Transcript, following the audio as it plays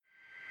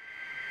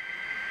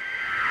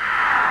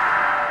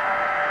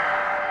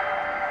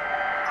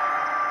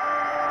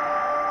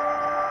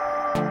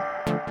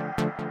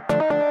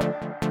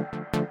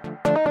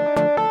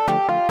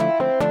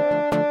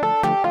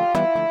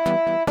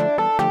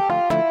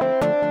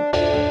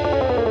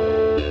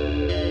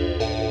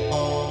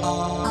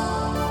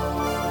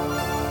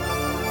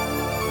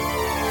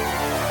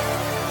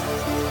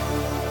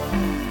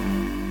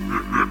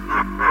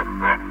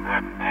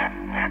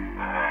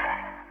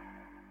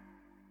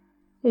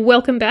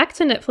Welcome back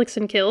to Netflix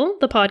and Kill,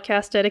 the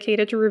podcast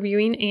dedicated to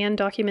reviewing and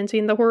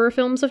documenting the horror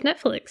films of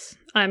Netflix.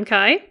 I'm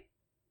Kai.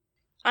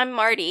 I'm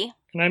Marty.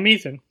 And I'm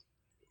Ethan.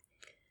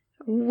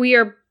 We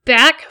are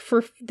back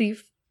for the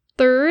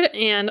third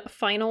and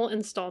final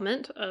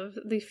installment of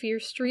the Fear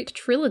Street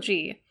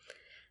trilogy.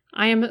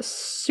 I am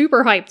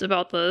super hyped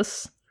about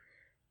this.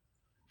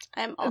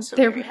 I'm also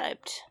very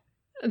hyped.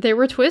 There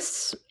were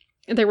twists.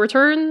 There were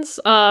turns.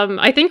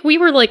 I think we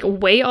were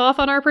way off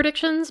on our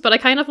predictions, but I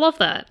kind of love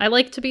that. I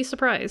like to be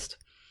surprised.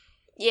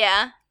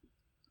 Yeah.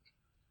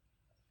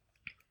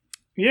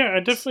 Yeah, I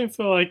definitely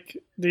feel like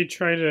they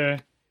try to,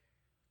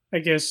 I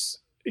guess,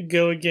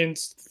 go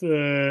against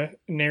the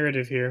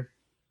narrative here.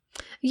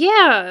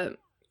 Yeah,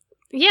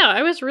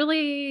 I was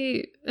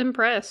really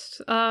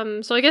impressed.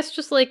 So I guess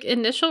just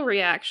initial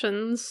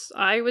reactions,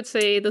 I would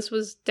say this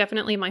was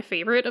definitely my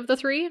favorite of the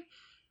three.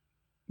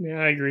 Yeah,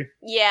 I agree.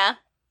 Yeah,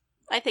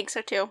 I think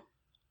so too.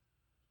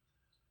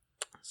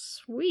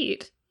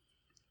 Sweet.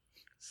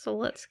 So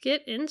let's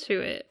get into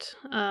it.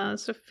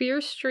 So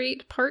Fear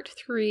Street Part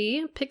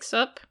 3 picks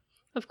up,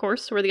 of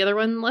course, where the other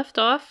one left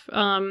off.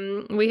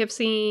 We have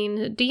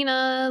seen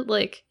Dina,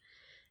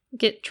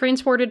 get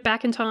transported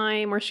back in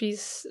time where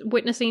she's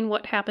witnessing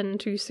what happened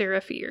to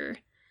Sarah Fier.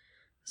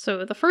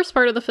 So the first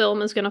part of the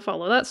film is going to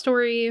follow that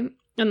story,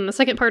 and the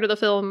second part of the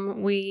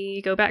film,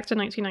 we go back to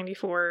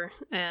 1994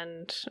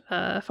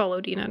 and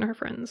follow Dina and her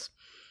friends.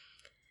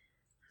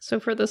 So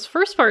for this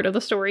first part of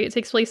the story, it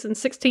takes place in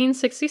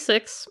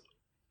 1666.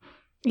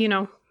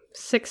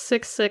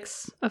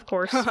 666, of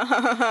course.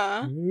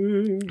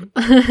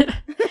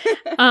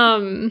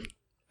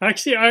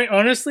 Actually,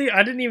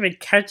 I didn't even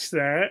catch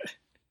that.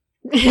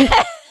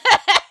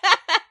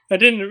 I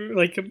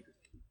didn't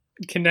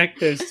connect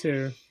those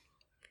two.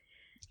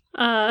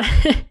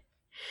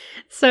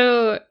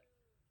 So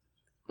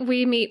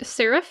we meet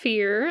Sarah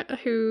Fier,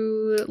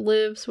 who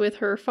lives with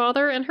her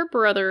father and her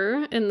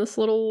brother in this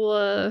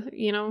little,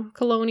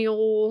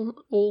 colonial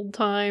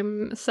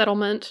old-time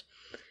settlement.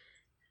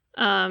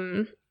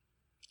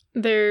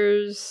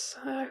 There's,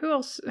 who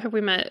else have we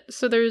met?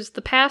 So there's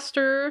the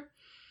pastor,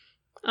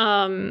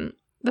 the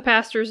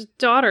pastor's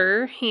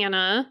daughter,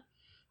 Hannah,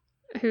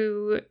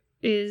 who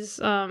is,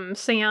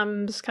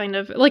 Sam's kind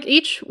of,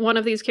 each one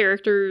of these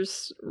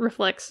characters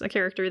reflects a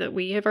character that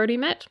we have already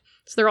met.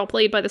 So they're all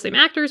played by the same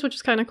actors, which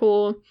is kind of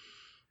cool.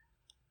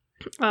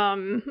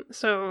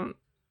 So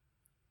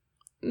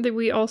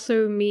we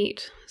also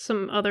meet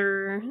some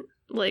other,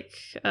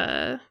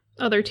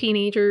 other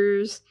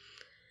teenagers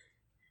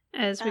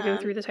as we go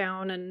through the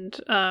town,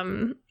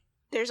 and,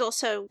 There's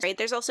also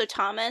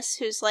Thomas,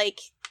 who's,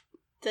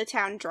 the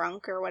town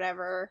drunk or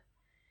whatever.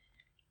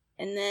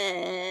 And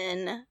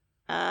then,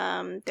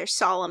 there's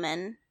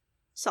Solomon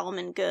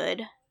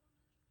Good.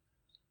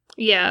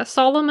 Yeah,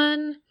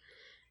 Solomon,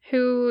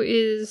 who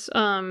is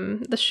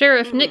the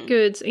sheriff Nick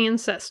Good's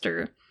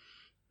ancestor,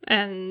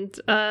 and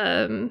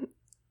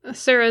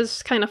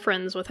Sarah's kind of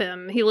friends with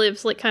him. He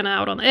lives kind of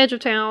out on the edge of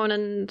town,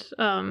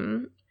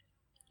 and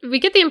we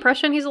get the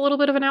impression he's a little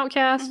bit of an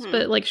outcast,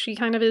 but she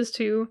kind of is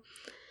too.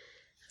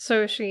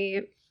 So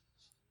she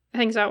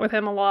hangs out with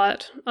him a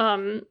lot.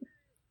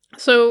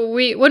 So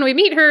when we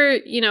meet her,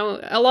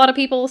 a lot of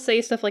people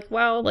say stuff like,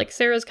 wow,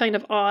 Sarah's kind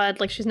of odd,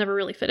 she's never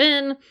really fit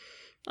in.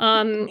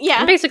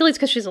 Yeah. Basically it's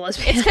because she's a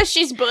lesbian. It's because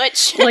she's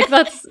butch.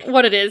 That's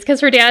what it is, because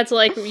her dad's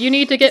you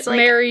need to get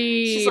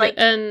married,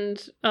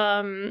 and,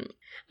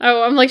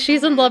 I'm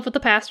she's in love with the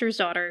pastor's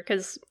daughter,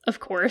 because,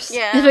 of course.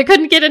 Yeah. If it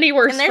couldn't get any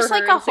worse. And there's, for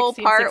her a whole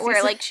part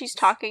where, she's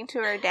talking to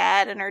her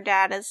dad, and her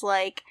dad is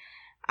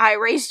I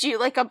raised you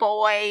like a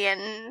boy,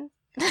 and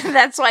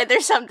that's why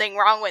there's something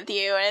wrong with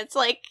you. And it's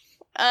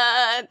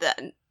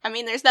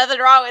there's nothing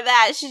wrong with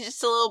that. She's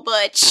just a little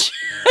butch.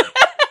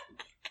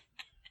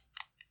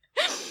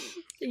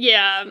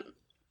 Yeah.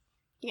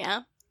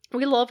 Yeah.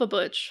 We love a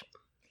butch.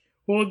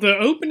 Well, the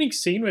opening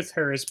scene with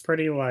her is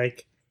pretty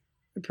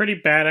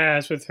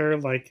badass, with her,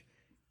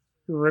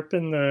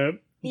 ripping the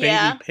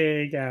baby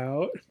pig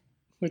out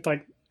with,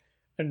 a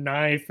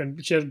knife,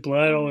 and she has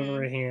blood all over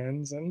her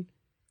hands, and...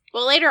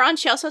 Well, later on,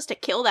 she also has to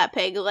kill that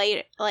pig,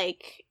 because,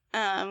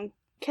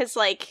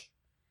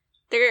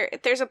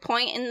 there's a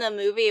point in the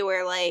movie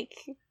where,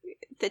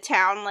 the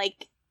town,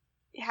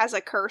 has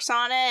a curse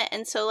on it,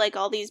 and so,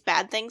 all these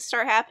bad things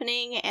start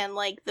happening, and,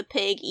 the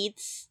pig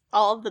eats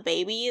all of the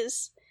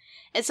babies,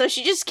 and so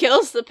she just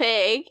kills the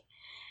pig.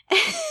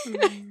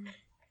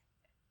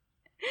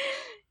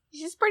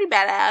 She's pretty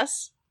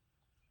badass.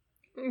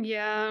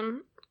 Yeah.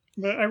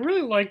 But I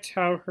really liked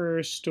how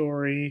her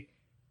story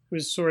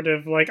was sort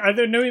of, I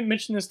know we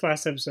mentioned this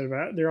last episode,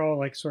 about they're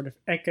all, sort of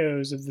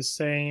echoes of the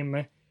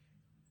same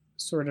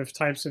sort of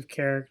types of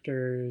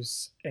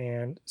characters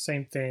and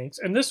same things.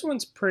 And this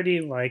one's pretty,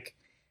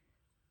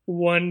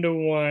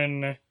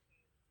 one-to-one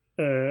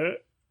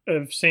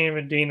of Sam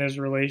and Dina's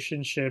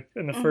relationship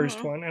in the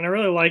first one. And I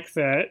really like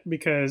that,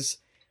 because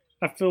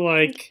I feel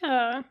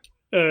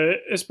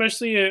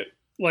especially,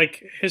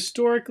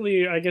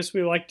 historically, I guess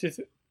we like to...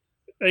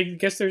 I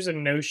guess there's a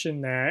notion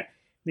that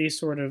these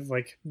sort of,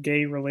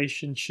 gay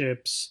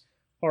relationships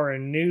are a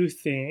new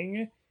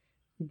thing,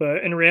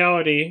 but in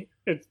reality,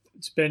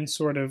 it's been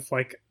sort of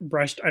like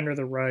brushed under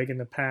the rug in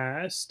the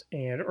past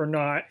and or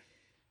not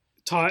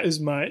taught as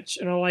much.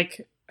 And I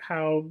like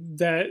how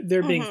that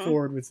they're being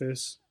forward with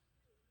this.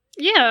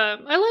 Yeah,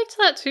 I liked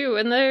that too.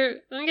 And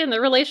their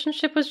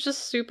relationship was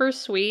just super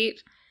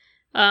sweet.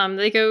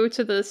 They go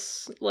to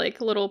this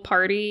like little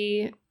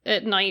party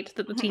at night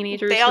that the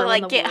teenagers they all throw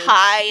in the get woods.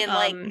 high and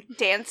like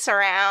dance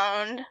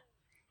around.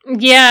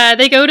 Yeah,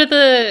 they go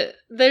to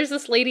there's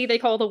this lady they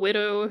call the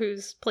Widow,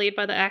 who's played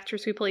by the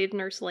actress who played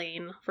Nurse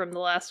Lane from the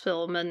last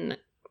film, and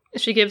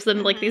she gives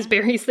them like these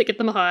berries that get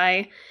them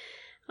high.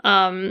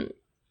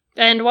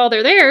 And while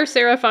they're there,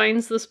 Sarah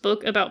finds this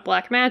book about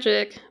black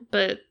magic,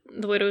 but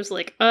the Widow's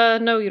like,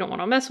 no, you don't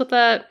want to mess with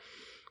that.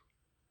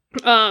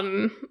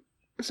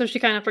 So she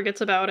kind of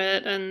forgets about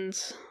it, and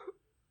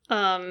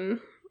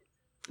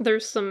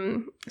there's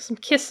some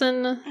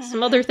kissing,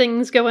 some other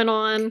things going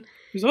on.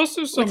 There's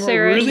also some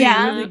Sarah,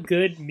 really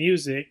good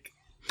music.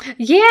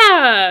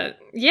 Yeah,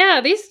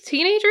 these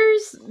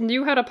teenagers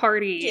knew how to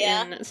party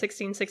in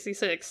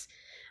 1666.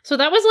 So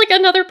that was like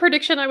another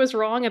prediction I was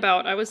wrong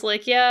about. I was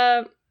like,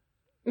 yeah,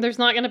 there's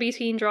not going to be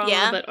teen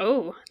drama, but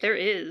oh, there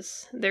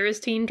is. There is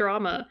teen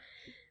drama.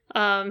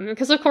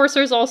 Because of course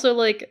there's also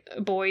like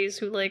boys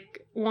who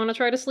like want to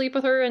try to sleep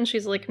with her, and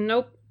she's like,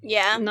 nope.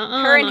 Yeah,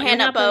 her and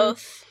Hannah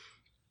both.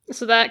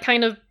 So that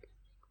kind of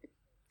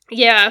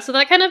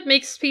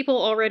makes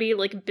people already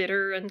like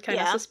bitter and kind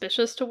of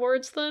suspicious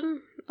towards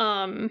them.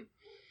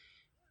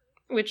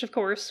 Which of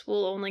course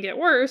will only get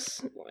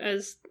worse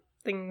as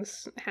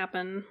things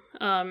happen.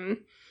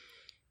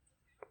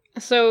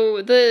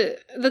 So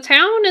the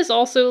town is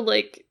also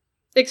like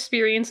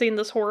experiencing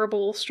this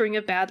horrible string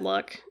of bad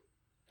luck.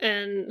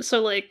 And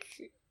so like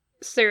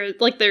Sarah,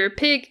 like their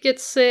pig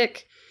gets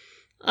sick,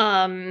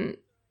 the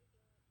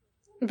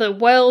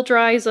well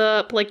dries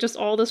up, like just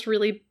all this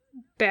really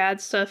bad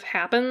stuff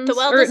happens. The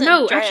well doesn't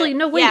dry up.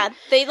 No, wait. Yeah,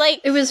 they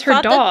like it was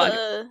her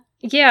dog.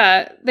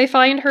 Yeah, they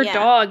find her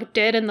dog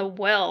dead in the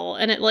well,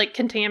 and it like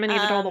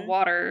contaminated all the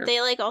water.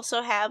 They like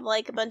also have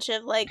like a bunch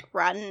of like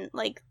rotten,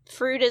 like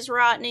fruit is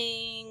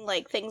rotting,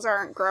 like things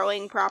aren't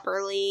growing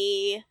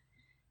properly.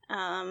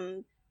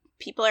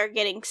 People are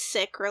getting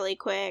sick really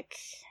quick.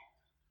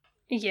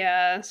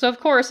 Yeah, so of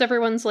course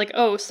everyone's like,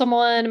 oh,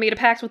 someone made a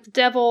pact with the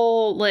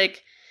devil,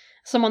 like,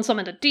 someone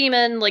summoned a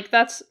demon, like,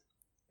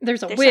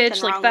 there's a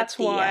witch, like, that's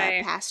why.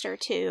 The pastor,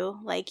 too,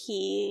 like,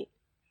 he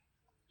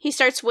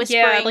starts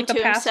whispering to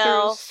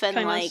himself, and,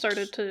 like,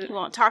 he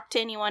won't talk to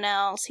anyone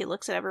else, he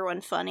looks at everyone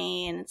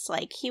funny, and it's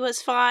like, he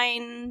was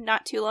fine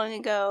not too long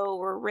ago,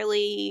 we're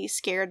really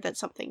scared that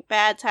something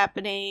bad's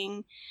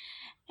happening,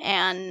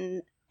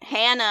 and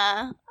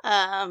Hannah,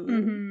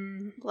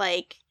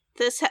 like,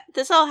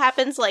 this all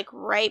happens, like,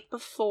 right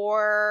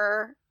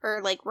before,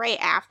 or, like, right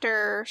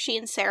after she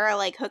and Sarah,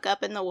 like, hook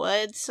up in the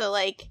woods, so,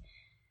 like,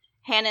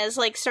 Hannah's,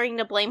 like, starting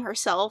to blame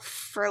herself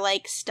for,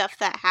 like, stuff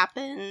that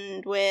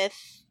happened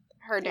with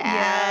her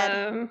dad.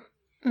 Yeah.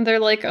 And they're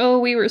like, oh,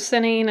 we were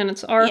sinning, and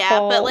it's our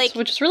fault, but, like,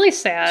 which is really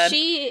sad.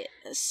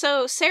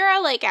 So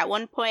Sarah, like, at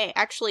one point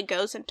actually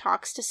goes and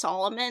talks to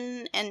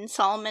Solomon, and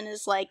Solomon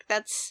is like,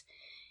 that's...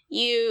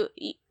 You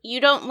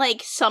don't,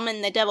 like,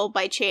 summon the devil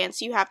by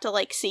chance. You have to,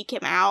 like, seek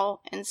him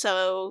out. And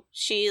so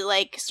she,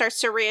 like, starts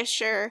to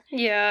reassure.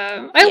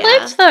 Yeah. I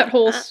liked that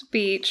whole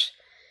speech.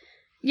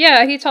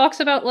 Yeah, he talks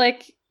about,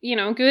 like, you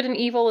know, good and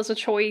evil is a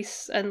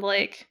choice. And,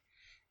 like,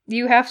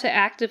 you have to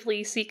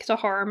actively seek to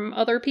harm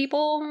other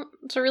people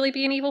to really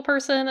be an evil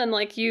person. And,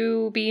 like,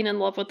 you being in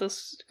love with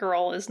this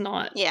girl is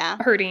not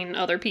hurting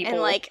other people.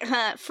 And, like,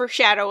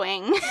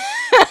 foreshadowing.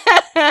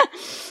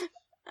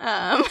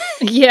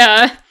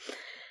 Yeah.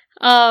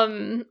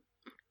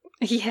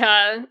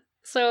 Yeah,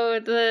 so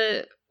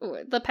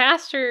the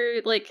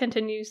pastor, like,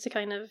 continues to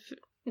kind of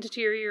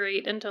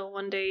deteriorate until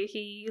one day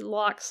he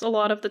locks a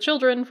lot of the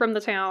children from the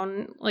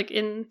town, like,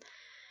 in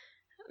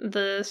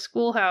the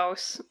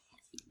schoolhouse,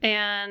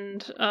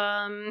 and,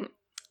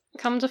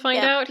 come to find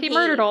out he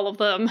murdered all of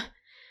them.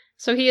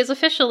 So he is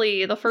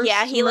officially the first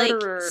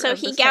murderer so of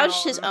he this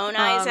gouged town. his own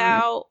eyes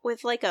out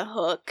with, like, a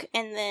hook,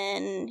 and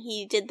then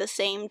he did the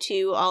same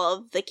to all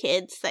of the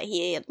kids that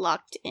he had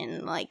locked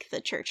in, like, the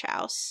church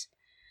house.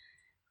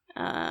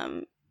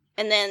 And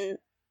then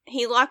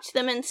he locked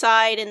them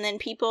inside, and then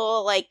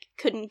people, like,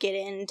 couldn't get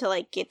in to,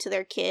 like, get to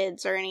their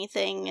kids or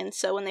anything, and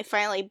so when they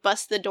finally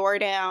bust the door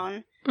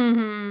down,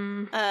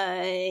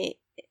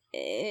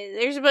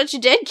 there's a bunch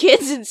of dead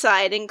kids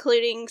inside,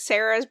 including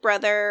Sarah's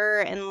brother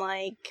and,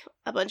 like,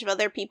 a bunch of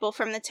other people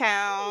from the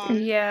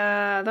town.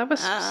 Yeah, that was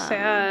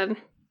sad.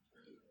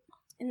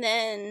 And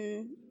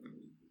then...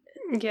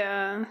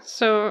 Yeah,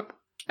 so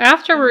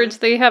afterwards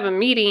they have a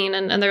meeting,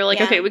 and they're like,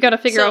 okay, we gotta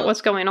figure out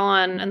what's going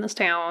on in this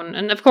town.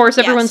 And of course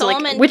everyone's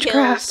like,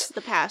 witchcraft! Kills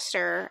the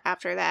pastor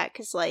after that,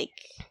 because, like,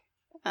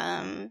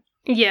 you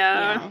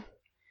know,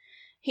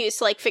 he was,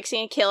 like,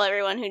 fixing to kill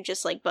everyone who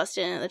just, like,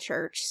 busted into the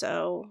church,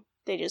 so...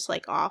 They just,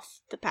 like,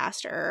 off the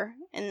pastor.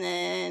 And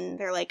then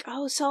they're like,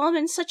 oh,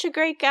 Solomon's such a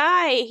great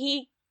guy.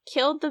 He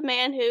killed the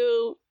man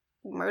who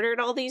murdered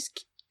all these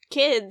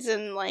kids,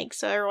 and like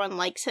so everyone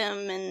likes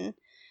him and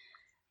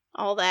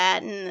all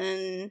that, and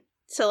then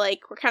so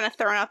like we're kind of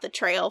thrown off the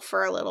trail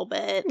for a little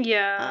bit.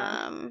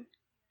 Yeah.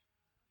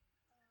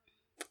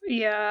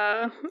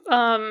 Yeah.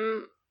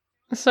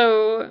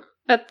 So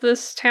at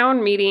this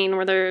town meeting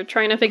where they're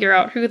trying to figure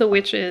out who the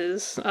witch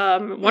is,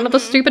 one of the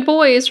stupid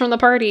boys from the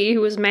party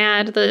who was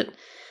mad that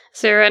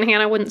Sarah and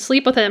Hannah wouldn't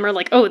sleep with him are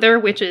like, oh, they're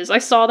witches. I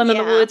saw them in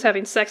the woods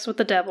having sex with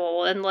the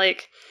devil. And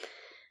like,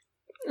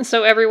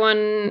 so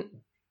everyone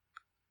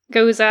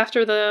goes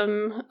after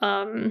them.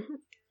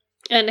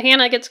 And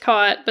Hannah gets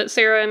caught, but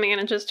Sarah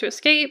manages to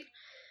escape.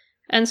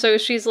 And so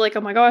she's like,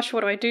 oh my gosh,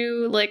 what do I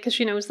do? Like, because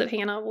she knows that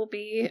Hannah will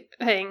be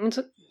hanged.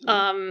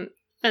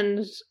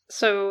 And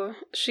so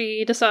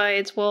she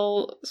decides,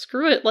 well,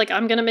 screw it. Like,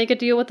 I'm going to make a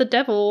deal with the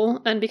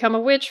devil and become a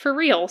witch for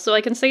real so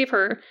I can save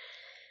her.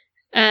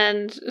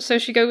 And so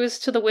she goes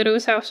to the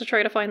widow's house to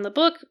try to find the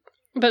book,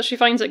 but she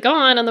finds it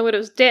gone and the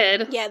widow's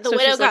dead. Yeah, the so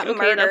widow got like,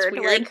 okay, murdered.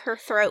 Like, her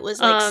throat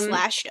was, like,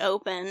 slashed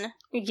open.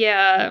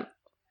 Yeah.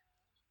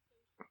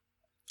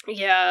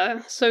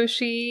 Yeah, so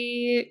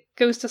she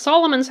goes to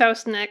Solomon's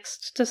house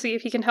next to see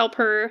if he can help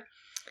her.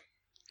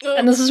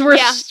 And this is where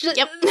shit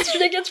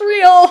gets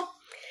real.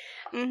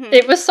 Mm-hmm.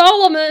 It was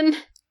Solomon.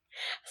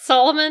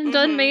 Solomon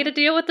done made a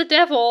deal with the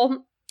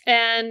devil.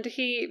 And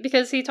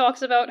because he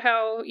talks about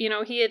how, you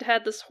know, he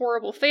had this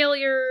horrible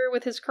failure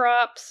with his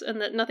crops and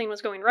that nothing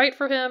was going right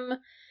for him.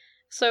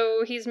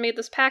 So he's made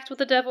this pact with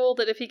the devil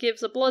that if he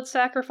gives a blood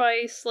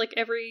sacrifice, like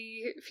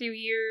every few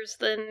years,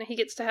 then he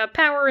gets to have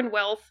power and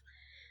wealth.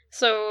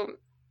 So,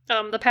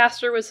 the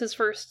pastor was his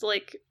first,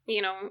 like,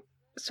 you know,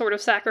 sort of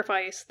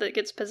sacrifice that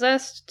gets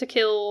possessed to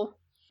kill.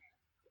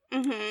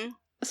 Mm-hmm.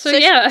 So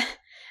yeah.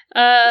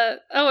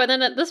 And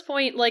then at this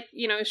point, like,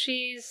 you know,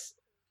 she's,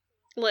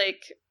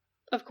 like,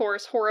 of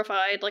course,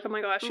 horrified. Like, oh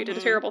my gosh, she did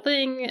a terrible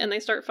thing. And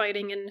they start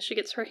fighting and she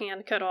gets her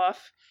hand cut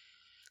off.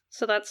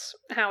 So that's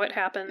how it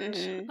happened.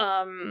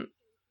 Mm-hmm.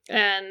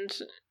 And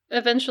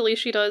eventually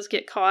she does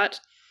get caught.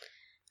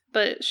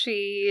 But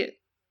she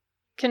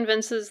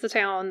convinces the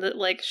town that,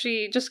 like,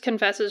 she just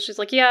confesses. She's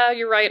like, yeah,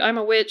 you're right, I'm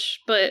a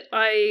witch, but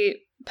I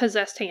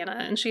possessed Hannah,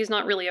 and she's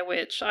not really a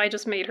witch. I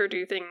just made her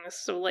do things,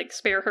 so, like,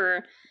 spare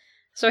her.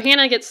 So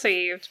Hannah gets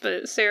saved,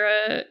 but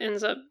Sarah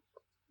ends up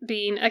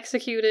being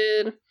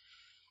executed.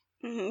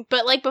 Mm-hmm.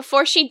 But, like,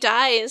 before she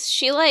dies,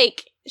 she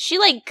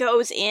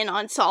goes in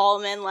on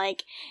Solomon,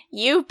 like,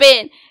 you've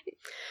been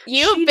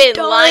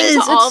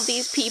lying to all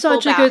these people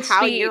about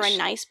how you're a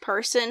nice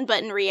person,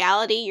 but in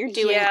reality, you're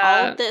doing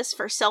all of this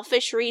for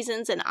selfish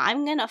reasons, and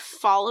I'm gonna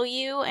follow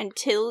you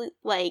until,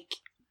 like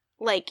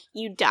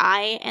you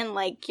die, and,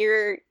 like,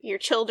 your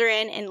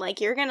children, and,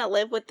 like, you're gonna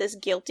live with this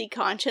guilty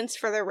conscience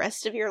for the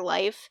rest of your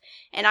life,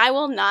 and I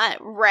will not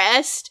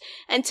rest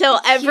until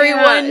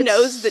everyone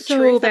knows the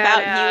truth about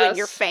you and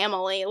your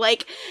family.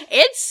 Like,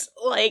 it's,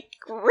 like,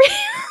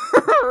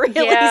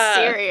 really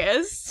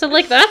serious. So,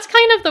 like, that's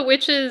kind of the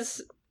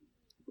witch's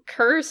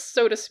curse,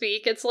 so to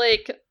speak. It's,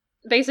 like,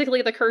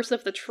 basically the curse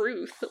of the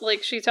truth.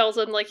 Like, she tells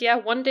them, like, yeah,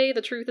 one day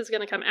the truth is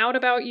gonna come out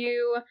about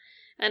you,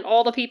 and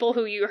all the people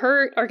who you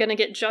hurt are gonna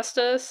get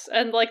justice.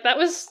 And, like, that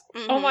was,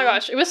 oh my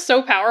gosh, it was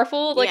so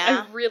powerful. Like,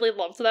 I really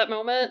loved that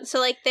moment. So,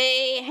 like,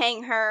 they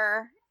hang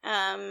her,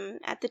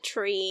 at the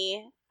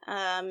tree,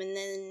 and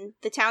then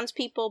the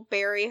townspeople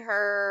bury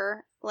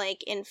her,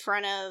 like, in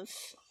front of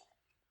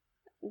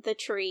the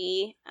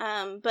tree.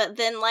 But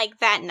then, like,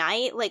 that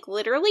night, like,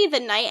 literally the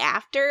night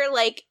after,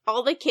 like,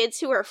 all the kids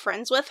who are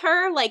friends with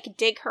her, like,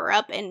 dig her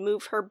up and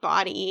move her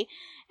body,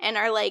 and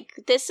are like,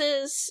 this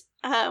is,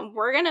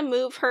 we're gonna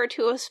move her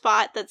to a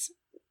spot that's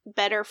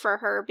better for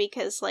her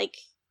because, like,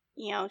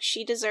 you know,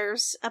 she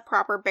deserves a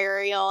proper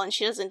burial and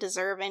she doesn't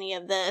deserve any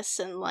of this.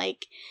 And,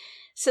 like,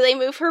 so they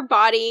move her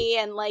body,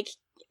 and, like,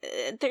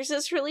 there's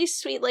this really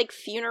sweet, like,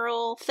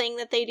 funeral thing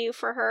that they do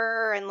for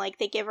her, and, like,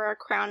 they give her a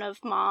crown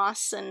of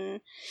moss,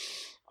 and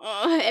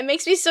it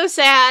makes me so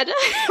sad.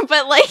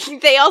 But,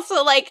 like, they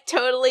also, like,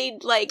 totally,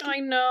 like, I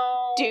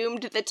know,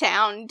 doomed the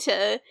town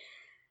to,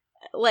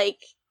 like,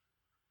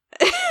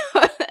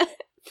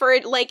 for,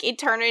 like,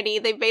 eternity.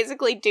 They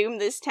basically doomed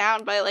this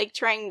town by, like,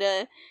 trying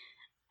to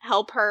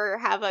help her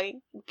have a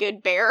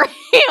good burial.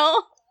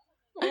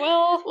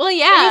 Well,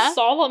 yeah. It was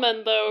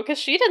Solomon, though, because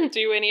she didn't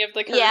do any of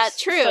the curse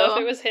stuff.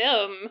 It was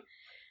him.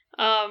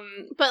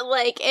 But,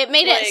 like, it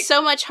made it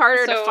so much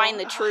harder to find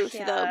the truth,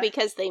 though,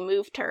 because they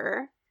moved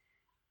her.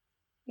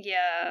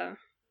 Yeah.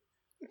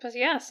 But,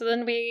 yeah, so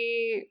then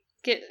we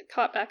get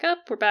caught back up.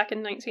 We're back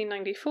in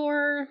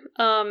 1994.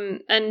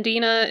 And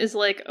Dina is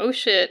like, oh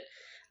shit.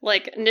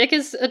 Like, Nick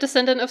is a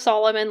descendant of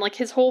Solomon. Like,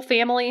 his whole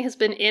family has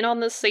been in on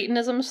this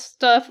Satanism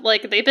stuff.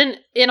 Like, they've been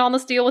in on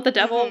this deal with the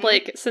devil,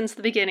 like, since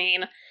the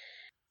beginning.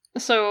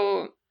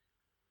 So,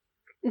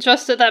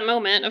 just at that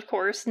moment, of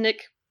course,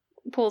 Nick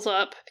pulls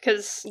up,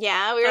 because...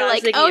 Yeah, we were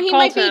like, Ziggy, oh, he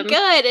might be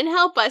good and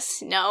help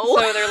us. No.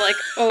 So they're like,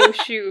 oh,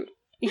 shoot.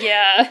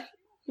 Yeah.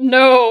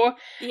 No.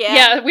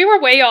 Yeah, we were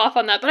way off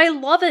on that, but I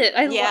love it.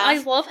 I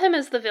love him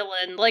as the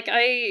villain. Like,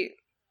 I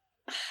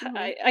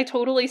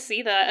totally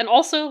see that. And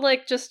also,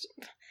 like, just...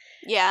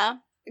 Yeah.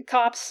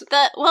 cops. The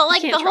can't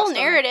whole trust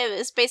them. narrative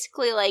is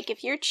basically like,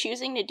 if you're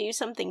choosing to do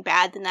something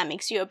bad, then that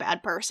makes you a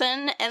bad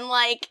person. And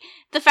like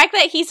the fact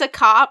that he's a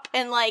cop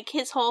and like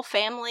his whole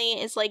family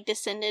is like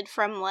descended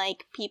from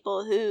like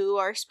people who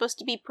are supposed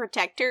to be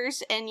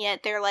protectors, and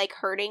yet they're like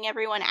hurting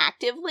everyone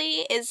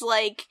actively, is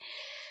like,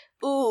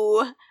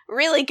 ooh,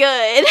 really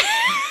good.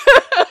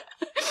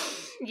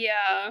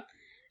 Yeah.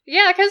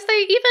 Yeah, because they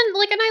even,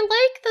 like, and I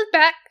like the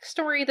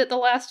backstory that the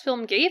last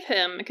film gave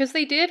him, because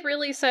they did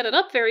really set it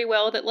up very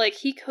well that, like,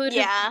 he could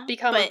have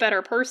become a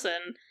better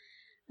person.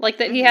 Like,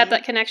 that he had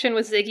that connection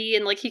with Ziggy,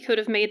 and, like, he could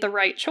have made the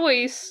right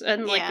choice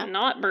and, like,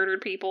 not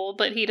murdered people,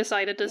 but he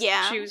decided to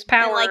choose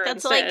power and, like,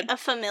 that's, instead. like, a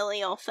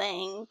familial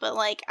thing, but,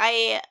 like,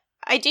 I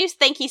do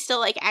think he still,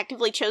 like,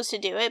 actively chose to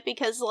do it,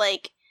 because,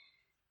 like,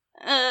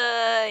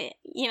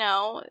 you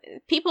know,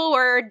 people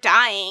were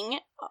dying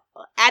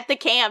at the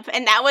camp,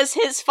 and that was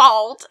his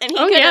fault, and he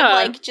could have,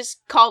 like,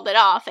 just called it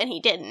off, and he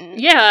didn't.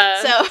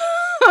 Yeah.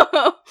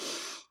 So.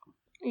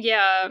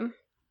 Yeah.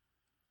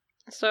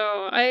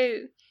 So,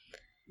 I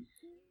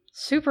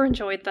super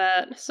enjoyed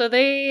that. So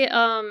they,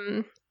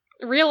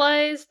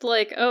 realized,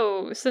 like,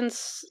 oh,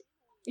 since,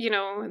 you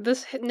know,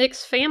 this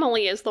Nick's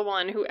family is the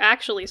one who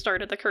actually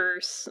started the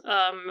curse,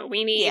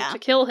 we need to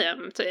kill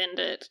him to end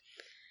it.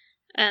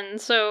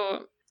 And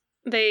so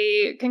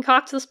they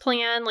concoct this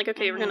plan, like,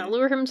 okay, we're gonna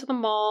lure him to the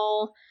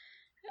mall,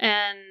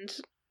 and,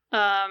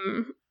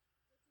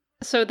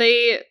 so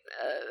they,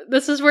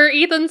 this is where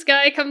Ethan's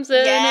guy comes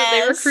in. Yes.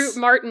 They recruit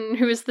Martin,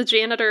 who is the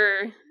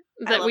janitor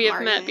that we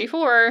have met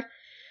before.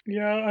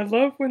 Yeah, I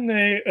love when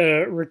they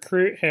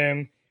recruit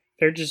him.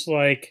 They're just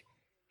like,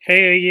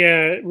 hey,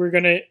 yeah, we're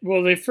gonna...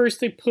 Well, they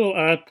pull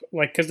up,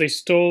 like, because they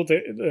stole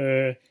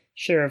the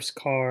sheriff's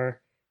car.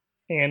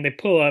 And they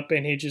pull up,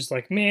 and he's just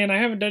like, man, I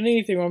haven't done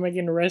anything. Why am I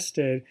getting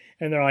arrested?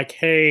 And they're like,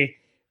 hey,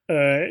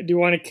 do you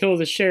want to kill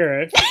the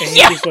sheriff? And he's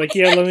just like,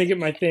 yeah, let me get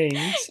my things.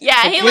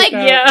 Yeah, he like,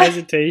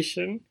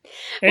 hesitation.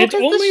 And it's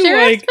only the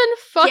sheriff's like... been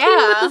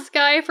fucking with this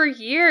guy for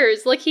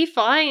years. Like, he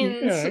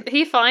finds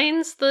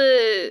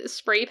the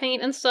spray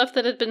paint and stuff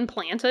that had been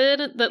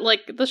planted that,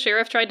 like, the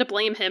sheriff tried to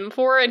blame him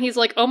for, and he's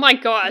like, oh my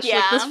gosh,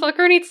 like, this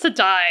fucker needs to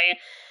die.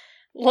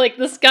 Like,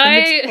 this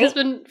guy has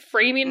been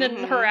framing and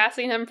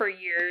harassing him for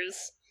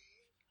years.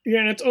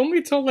 Yeah, and it's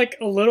only till, like,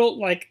 a little,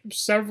 like,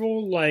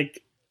 several,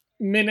 like,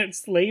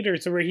 minutes later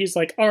to where he's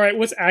like, alright,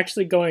 what's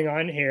actually going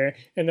on here?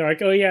 And they're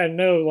like, oh yeah,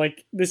 no,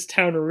 like, this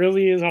town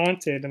really is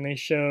haunted. And they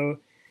show,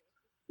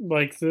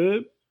 like,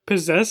 the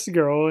possessed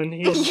girl, and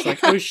he's just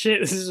like, oh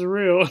shit, this is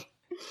real.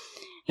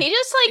 He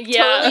just, like,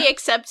 totally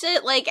accepts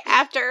it, like,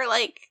 after,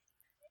 like,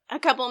 a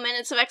couple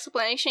minutes of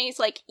explanation, he's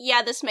like,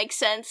 yeah, this makes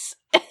sense.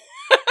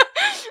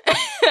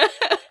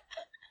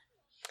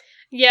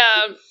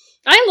 Yeah.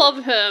 I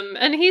love him,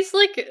 and he's,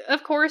 like,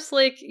 of course,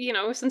 like, you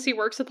know, since he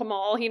works at the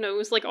mall, he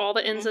knows, like, all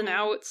the ins and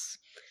outs.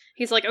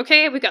 He's like,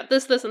 okay, we got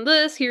this, this, and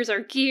this, here's our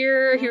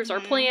gear, here's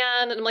our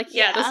plan, and I'm like,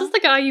 yeah, this is the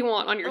guy you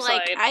want on your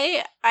side.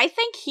 I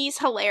think he's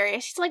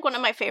hilarious. He's, like, one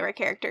of my favorite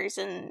characters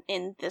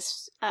in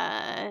this,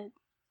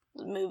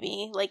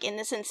 movie, like, in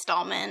this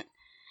installment.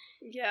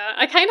 Yeah,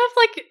 I kind of,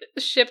 like,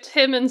 shipped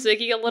him and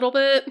Ziggy a little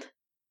bit.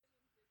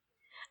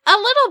 A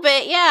little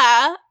bit,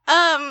 yeah.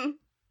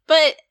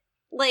 But...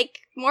 like,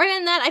 more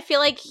than that, I feel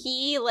like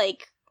he,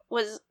 like,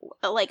 was,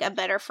 like, a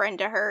better friend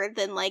to her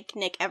than, like,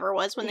 Nick ever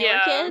was when they were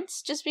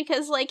kids. Just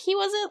because, like, he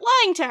wasn't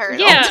lying to her all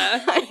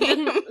the time. He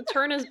didn't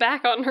turn his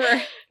back on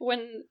her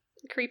when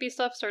creepy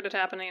stuff started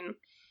happening.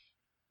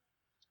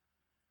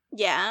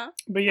 Yeah.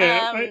 But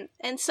yeah.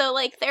 And so,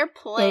 like, their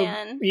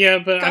plan...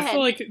 but I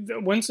feel like,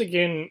 once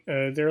again,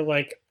 they're,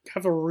 like,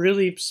 have a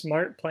really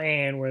smart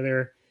plan where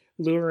they're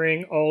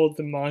luring all of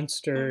the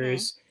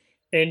monsters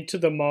into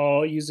the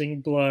mall using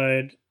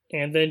blood,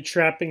 and then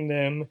trapping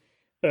them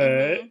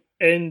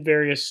in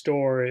various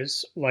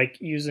stores, like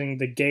using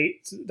the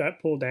gates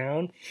that pull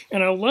down.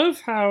 And I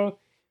love how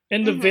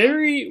in the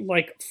very,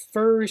 like,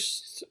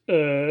 first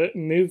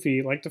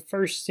movie, like the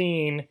first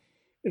scene,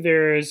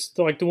 there's,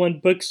 like, the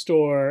one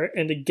bookstore,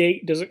 and the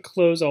gate doesn't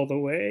close all the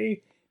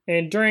way.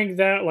 And during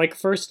that, like,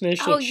 first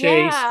initial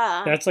chase,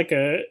 that's, like,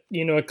 a,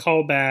 you know, a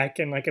callback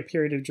and, like, a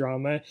period of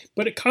drama.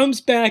 But it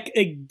comes back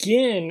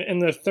again in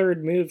the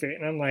third movie,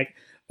 and I'm like,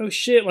 oh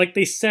shit, like,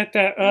 they set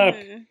that up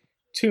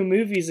 2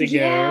 movies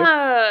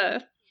ago.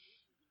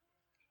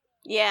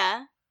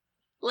 Yeah.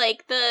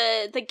 Like,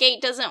 the gate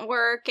doesn't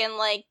work, and,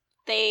 like,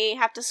 they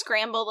have to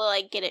scramble to,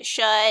 like, get it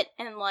shut,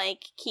 and, like,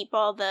 keep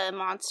all the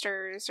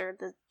monsters or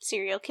the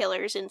serial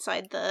killers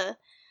inside the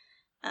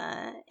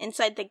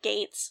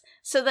gates.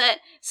 So,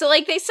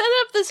 like, they set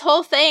up this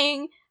whole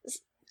thing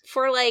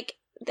for, like,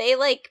 they,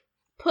 like,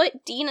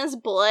 put Dina's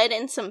blood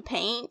in some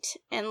paint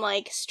and,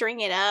 like, string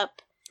it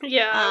up.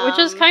 Yeah,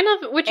 that's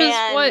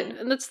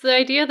the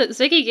idea that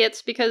Ziggy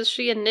gets because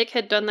she and Nick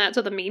had done that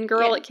to the mean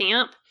girl at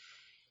camp.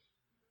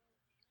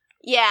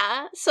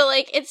 Yeah, so,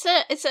 like, it's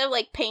a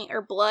like, paint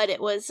or blood.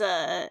 It was,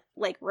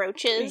 like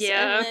roaches.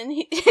 Yeah. And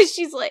then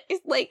she's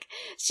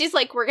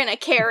like, we're gonna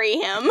carry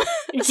him.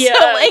 Yeah.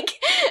 So like,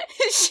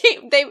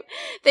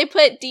 they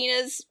put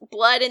Dina's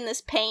blood in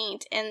this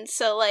paint, and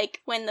so like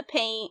when the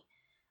paint,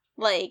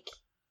 like,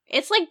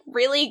 it's like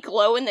really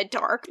glow in the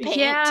dark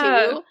paint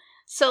too.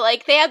 So,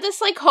 like, they have this,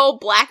 like, whole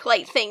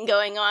blacklight thing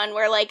going on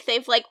where, like,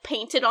 they've, like,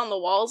 painted on the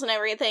walls and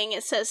everything.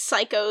 It says,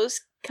 "Psychos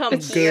come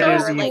It's here," good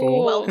as or, like,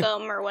 evil.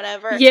 "welcome," or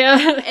whatever.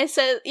 Yeah. It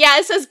says,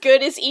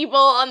 "good is evil"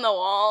 on the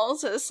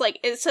walls. It's, like,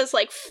 it says,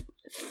 like,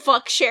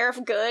 "fuck Sheriff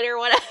Good," or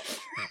whatever.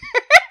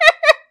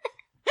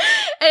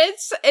 And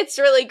it's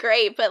really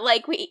great, but,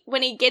 like,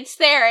 when he gets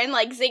there, and,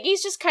 like,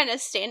 Ziggy's just kind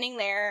of standing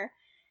there,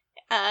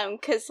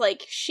 'cause,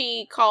 like,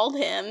 she called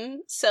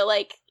him, so,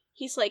 like,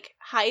 he's like,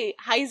 hi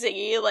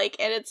Ziggy, like,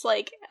 and it's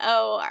like,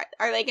 oh,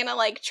 are they gonna,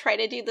 like, try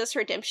to do this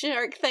redemption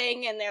arc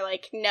thing? And they're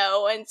like,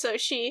 no, and so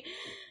she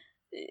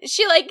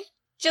like,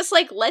 just,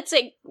 like, lets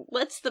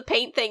the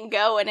paint thing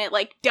go, and it,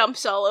 like,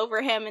 dumps all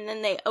over him, and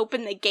then they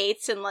open the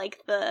gates, and,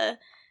 like, the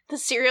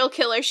serial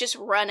killers just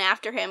run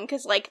after him,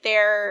 because, like,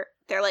 they're,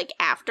 like,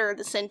 after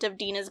the scent of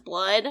Dina's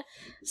blood,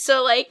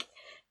 so, like,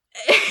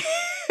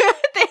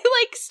 they,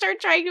 like,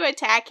 start trying to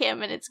attack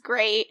him, and it's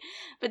great,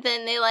 but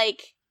then he,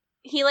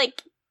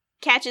 like,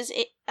 catches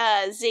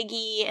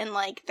Ziggy, and,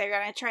 like, they're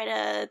gonna try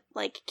to,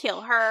 like,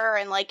 kill her,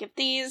 and, like, if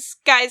these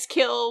guys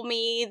kill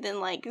me, then,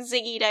 like,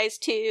 Ziggy dies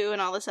too,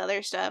 and all this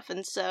other stuff,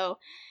 and so,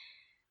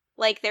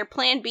 like, their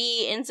plan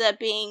B ends up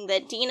being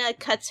that Dina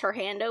cuts her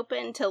hand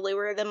open to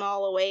lure them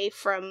all away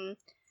from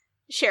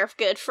Sheriff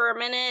Good for a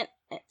minute,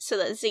 so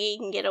that Ziggy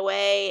can get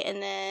away,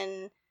 and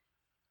then,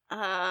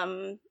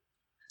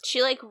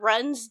 she, like,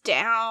 runs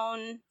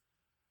down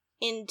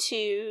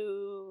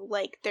into,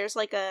 like, there's,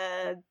 like,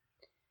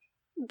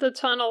 The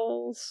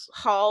tunnels.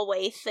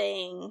 hallway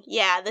thing.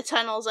 Yeah, the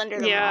tunnels under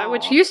the mall.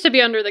 Which used to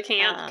be under the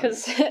camp,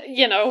 because,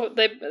 you know,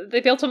 they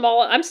built a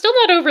mall. I'm still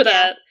not over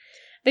that.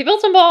 They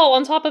built a mall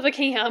on top of a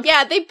camp.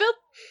 Yeah, they built...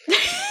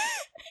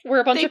 where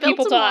a bunch of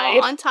people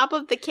died. On top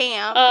of the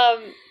camp.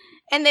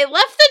 And they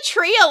left the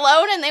tree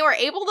alone, and they were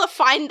able to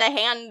find the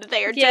hand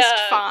there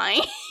just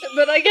fine.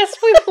 But I guess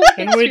we won't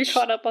get too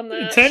caught up on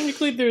that.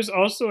 Technically, there's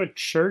also a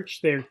church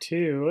there,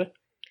 too.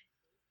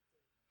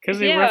 Because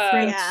they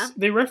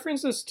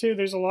reference this, too.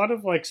 There's a lot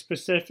of, like,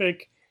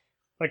 specific,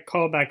 like,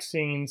 callback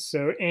scenes.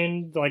 So,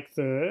 in, like,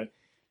 the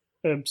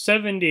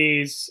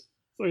 70s,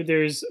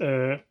 there's,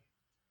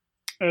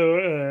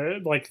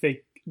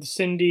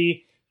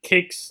 Cindy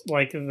kicks,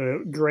 like,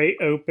 the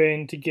grate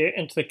open to get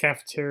into the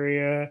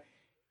cafeteria.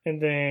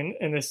 And then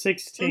in the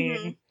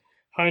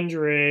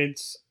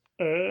 1600s,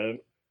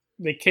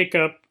 they kick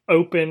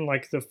open,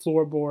 like, the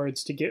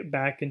floorboards to get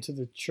back into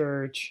the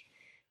church.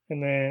 And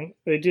then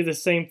they do the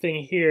same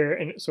thing here,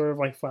 and it sort of,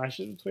 like,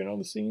 flashes between all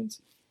the scenes.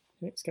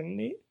 And it's kind of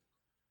neat.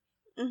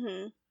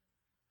 Mm-hmm.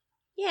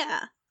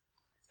 Yeah.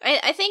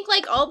 I think,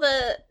 like, all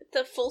the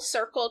full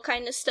circle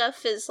kind of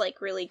stuff is,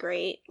 like, really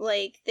great.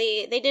 Like,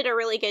 they did a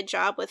really good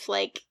job with,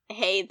 like,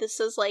 hey, this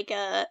is, like,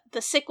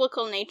 the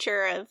cyclical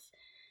nature of,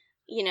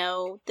 you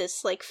know,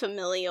 this, like,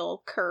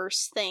 familial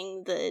curse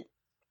thing that,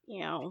 you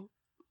know,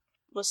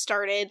 was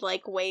started,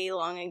 like, way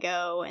long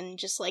ago and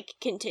just, like,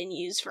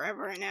 continues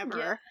forever and ever.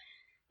 Yeah.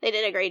 They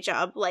did a great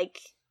job, like,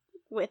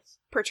 with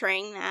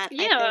portraying that, I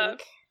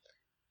think.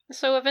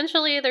 So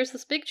eventually there's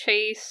this big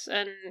chase,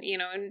 and, you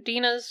know,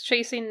 Dina's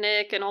chasing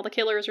Nick, and all the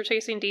killers are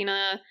chasing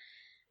Dina.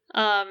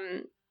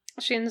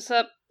 She ends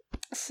up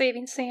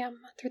saving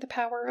Sam through the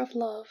power of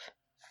love.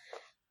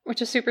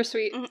 Which is super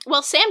sweet.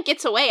 Well, Sam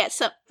gets away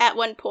at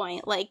one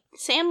point. Like,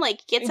 Sam,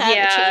 like, gets out of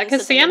the chains. Yeah,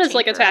 because Sam is,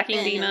 like,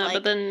 attacking Dina, and, like,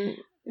 but then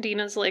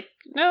Dina's like,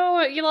 no,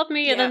 you love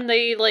me. Yeah. And then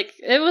they, like,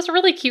 it was a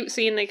really cute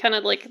scene. They kind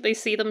of, like, they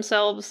see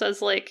themselves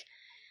as, like,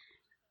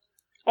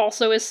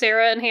 also as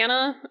Sarah and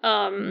Hannah,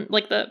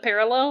 like, the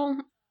parallel.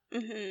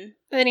 Mm-hmm.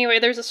 Anyway,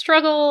 there's a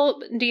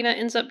struggle. Dina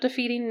ends up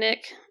defeating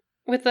Nick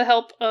with the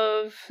help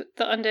of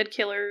the undead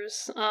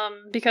killers,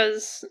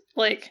 because,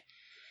 like,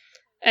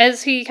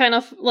 as he kind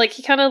of, like,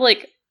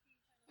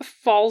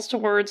 falls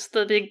towards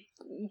the big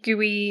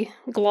gooey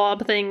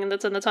glob thing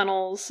that's in the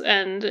tunnels,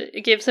 and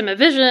it gives him a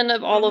vision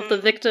of all of the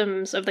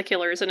victims of the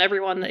killers and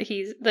everyone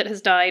that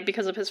has died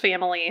because of his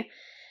family.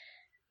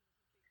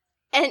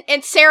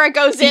 And Sarah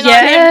goes in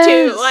on him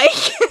too, like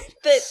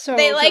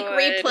they like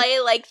good.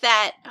 replay like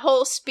that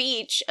whole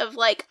speech of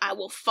like, I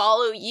will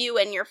follow you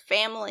and your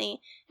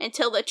family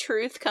until the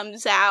truth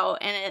comes out,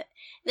 and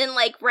then,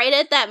 like, right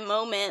at that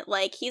moment,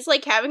 like, he's,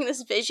 like, having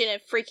this vision and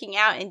freaking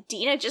out, and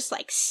Dina just,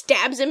 like,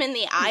 stabs him in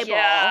the eyeball.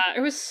 Yeah, it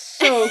was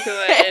so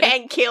good.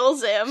 And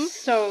kills him.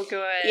 So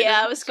good.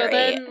 Yeah, it was great. So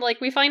then, like,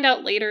 we find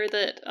out later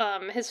that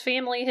his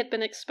family had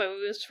been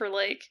exposed for,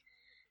 like,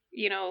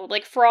 you know,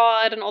 like,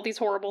 fraud and all these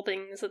horrible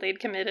things that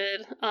they'd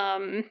committed.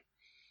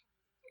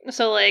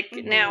 So, like,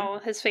 now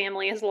his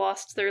family has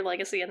lost their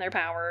legacy and their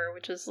power,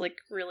 which is, like,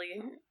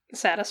 really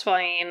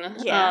satisfying.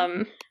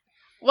 Yeah.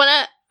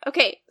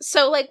 Okay,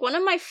 so, like, one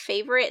of my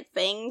favorite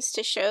things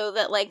to show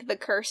that, like, the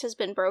curse has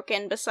been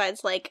broken,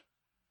 besides, like,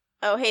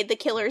 oh, hey, the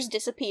killers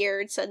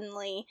disappeared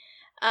suddenly,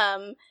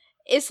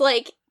 is,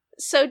 like,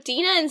 So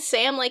Dina and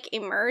Sam, like,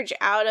 emerge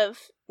out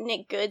of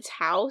Nick Good's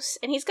house,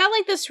 and he's got,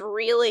 like, this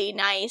really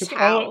nice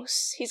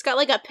house. He's got,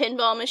 like, a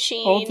pinball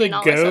machine and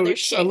all this other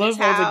shit I in love his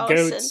all house, the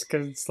goats,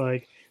 because it's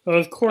like, well,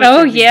 of course Oh,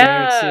 there's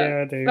yeah. goats.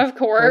 Yeah, they Of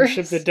course.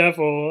 worship the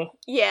devil.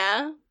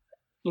 Yeah.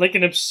 Like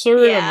an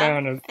absurd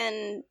amount of...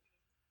 And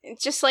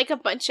it's just, like, a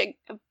bunch of,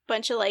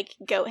 like,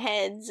 goat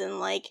heads, and,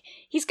 like,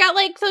 he's got,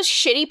 like, those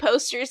shitty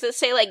posters that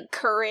say, like,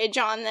 courage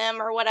on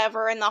them or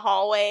whatever in the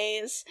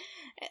hallways.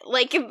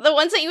 Like, the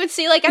ones that you would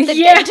see, like, at the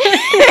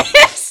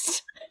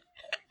dentist.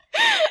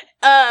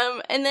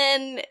 And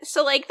then,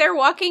 so, like, they're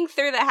walking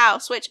through the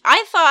house, which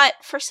I thought,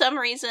 for some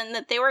reason,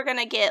 that they were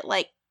gonna get,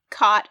 like,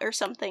 caught or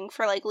something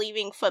for, like,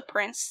 leaving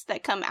footprints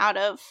that come out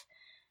of,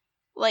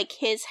 like,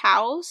 his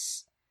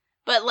house.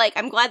 But, like,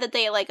 I'm glad that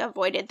they, like,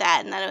 avoided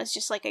that and that it was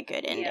just, like, a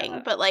good ending.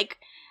 Yeah. But, like,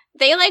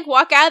 they, like,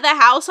 walk out of the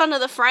house onto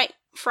the front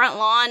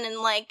lawn, and,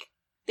 like,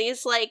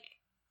 these, like,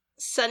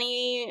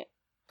 Sunnyvalers?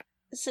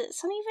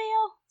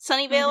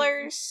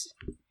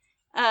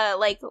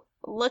 Like,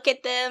 look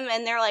at them,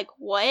 and they're like,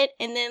 what?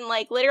 And then,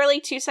 like, literally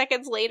 2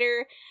 seconds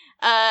later,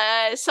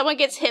 someone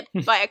gets hit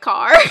by a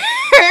car.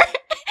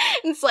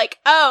 It's like,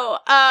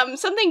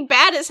 something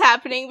bad is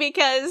happening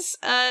because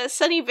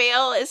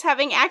Sunnyvale is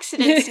having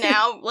accidents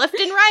now, left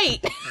and right.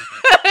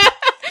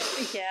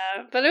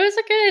 Yeah, but it was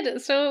a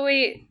good, so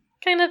we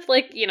kind of,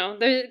 like, you know,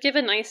 they give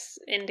a nice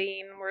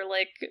ending where,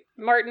 like,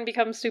 Martin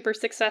becomes super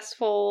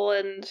successful,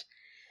 and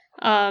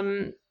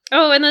and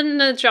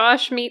then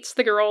Josh meets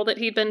the girl that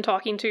he'd been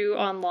talking to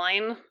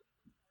online,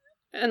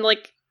 and,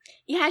 like,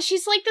 yeah,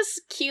 she's like this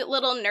cute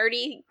little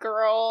nerdy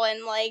girl,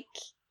 and, like,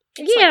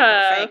 it's,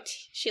 yeah, like, perfect.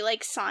 She,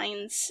 like,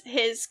 signs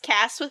his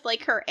cast with,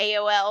 like, her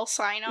AOL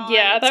sign on.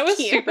 Yeah, it's that was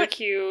cute. super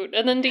cute.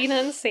 And then Dina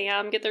and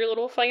Sam get their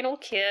little final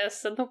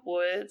kiss in the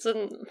woods,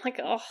 and, like,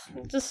 oh,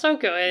 just so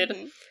good.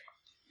 Mm-hmm.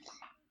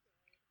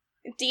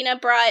 Dina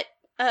brought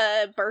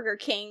Burger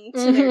King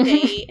to their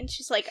date, and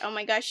she's like, oh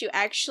my gosh, you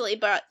actually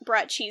brought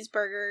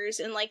cheeseburgers,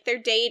 and, like, their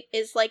date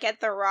is, like, at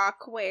the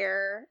Rock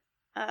where,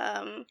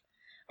 or,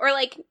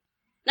 like,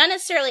 not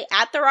necessarily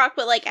at the Rock,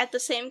 but, like, at the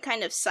same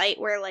kind of site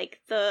where, like,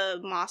 the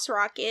moss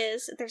rock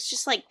is. There's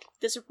just, like,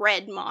 this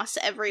red moss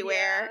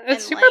everywhere. Yeah,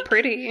 it's and, super like,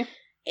 pretty.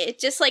 It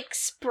just, like,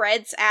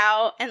 spreads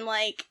out, and,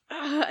 like,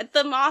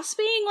 the moss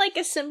being, like,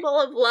 a symbol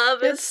of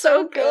love is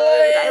so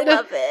good. I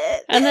love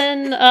it. And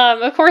then,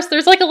 of course,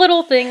 there's, like, a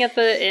little thing at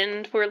the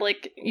end where,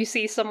 like, you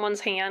see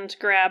someone's hand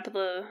grab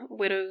the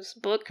widow's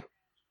book.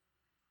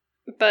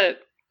 But,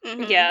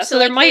 yeah, so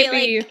there like, might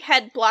they, be... like,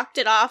 had blocked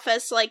it off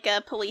as, like,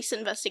 a police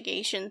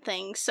investigation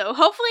thing, so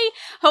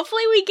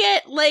hopefully we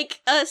get,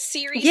 like, a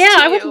series 2.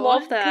 I would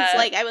love that. 'Cause,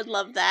 like, I would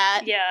love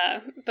that.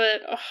 Yeah,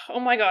 but, oh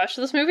my gosh,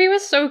 this movie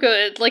was so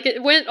good. Like,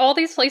 it went all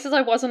these places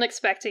I wasn't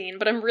expecting,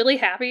 but I'm really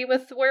happy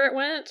with where it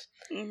went.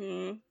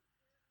 Mm-hmm.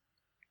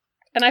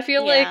 And I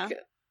feel like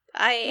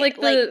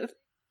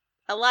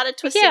a lot of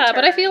twists. Yeah, and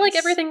but I feel like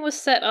turns. everything was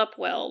set up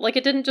well. Like,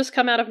 it didn't just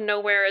come out of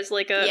nowhere as,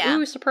 like,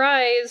 ooh,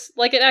 surprise.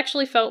 Like, it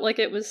actually felt like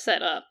it was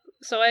set up.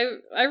 So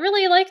I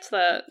really liked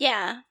that.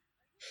 Yeah.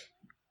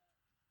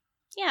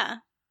 Yeah.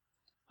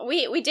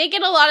 We did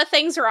get a lot of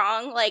things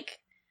wrong. Like,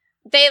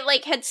 they,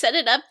 like, had set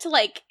it up to,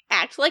 like,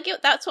 act like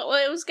that's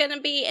what it was gonna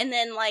be, and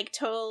then, like,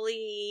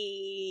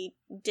 totally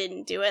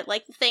didn't do it.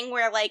 Like, the thing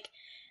where, like,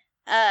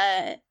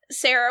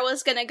 Sarah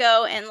was gonna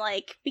go and,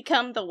 like,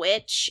 become the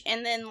witch,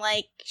 and then,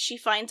 like, she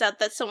finds out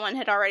that someone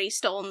had already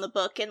stolen the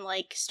book and,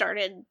 like,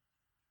 started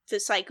the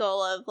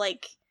cycle of,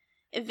 like,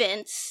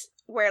 events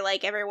where,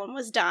 like, everyone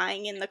was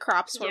dying and the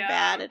crops were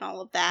bad and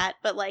all of that.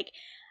 But, like,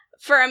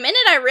 for a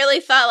minute I really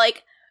thought,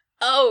 like,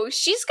 oh,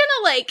 she's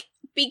gonna, like,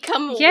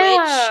 become a witch,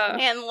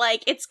 and,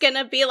 like, it's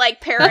gonna be,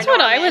 like, Paranorman. That's what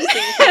I was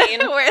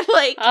thinking. Where,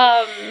 like,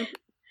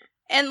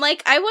 and,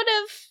 like, I would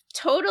have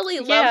totally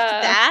loved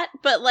that,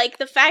 but, like,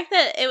 the fact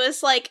that it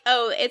was like,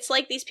 oh, it's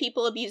like these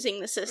people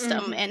abusing the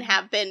system and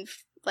have been,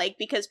 like,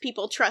 because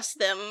people trust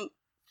them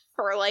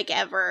for, like,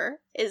 ever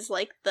is,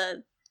 like,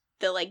 the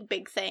like,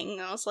 big thing.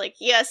 I was like,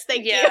 yes,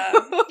 thank you.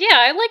 Yeah,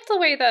 I liked the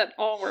way that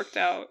all worked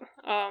out.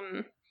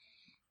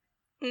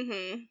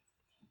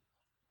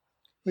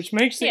 Which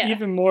makes it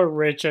even more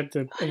rich in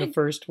the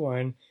first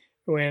one,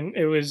 when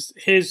it was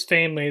his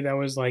family that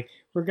was like,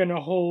 we're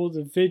gonna hold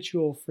a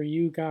vigil for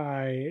you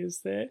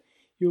guys, that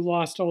you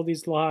lost all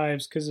these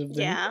lives because of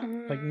the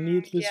like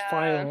needless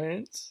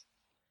violence.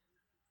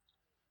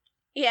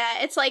 Yeah,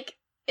 it's like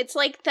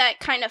that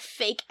kind of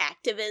fake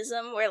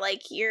activism where,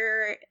 like,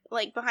 you're,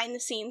 like, behind the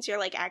scenes you're,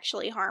 like,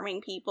 actually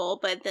harming people,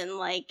 but then,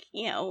 like,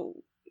 you know,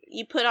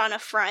 you put on a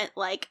front,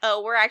 like,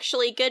 oh, we're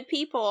actually good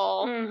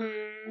people,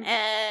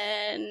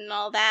 and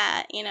all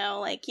that, you know,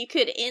 like, you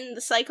could end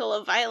the cycle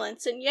of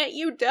violence, and yet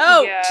you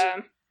don't.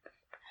 Yeah.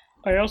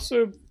 I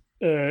also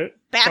thought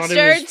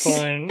it was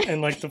fun,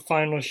 and, like, the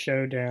final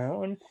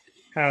showdown,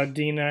 how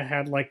Dina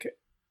had, like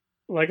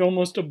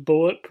almost a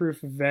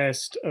bulletproof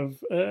vest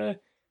of,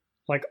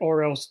 like,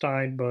 R.L.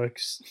 Stein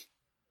books.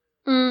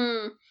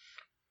 So,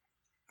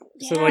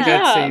 like,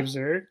 that saves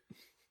her.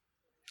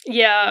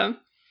 Yeah.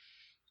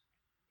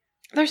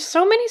 There's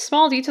so many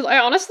small details. I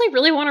honestly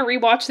really want to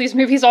rewatch these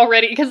movies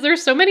already because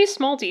there's so many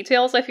small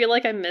details I feel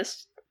like I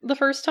missed the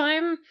first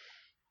time.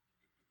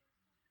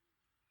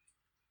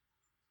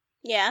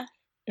 Yeah.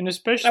 And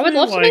especially, I would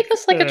love to make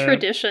this like a the-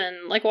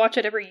 tradition, like watch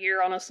it every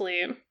year,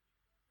 honestly.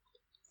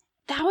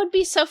 That would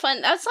be so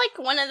fun. That's like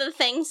one of the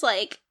things,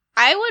 like,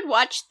 I would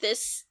watch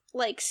this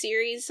like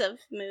series of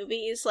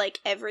movies like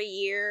every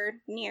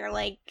year near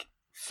like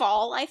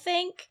fall, I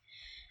think.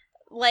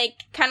 Like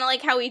kind of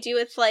like how we do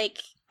with like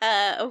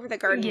Over the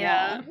Garden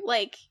Wall.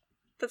 Like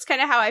that's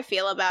kind of how I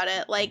feel about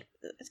it. Like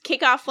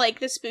kick off like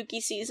the spooky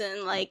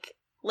season like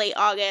late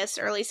August,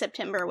 early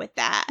September with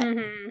that.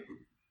 Mm-hmm.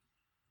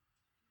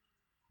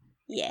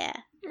 Yeah.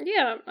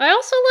 Yeah, I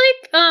also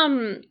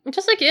like,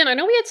 just again, I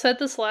know we had said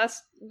this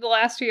the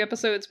last few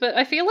episodes, but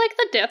I feel like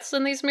the deaths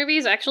in these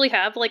movies actually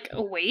have, like,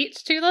 a weight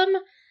to them.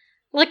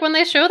 Like, when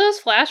they show those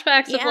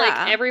flashbacks of, like,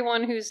 Yeah.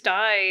 everyone who's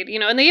died, you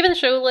know, and they even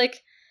show,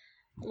 like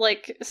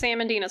Sam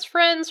and Dina's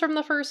friends from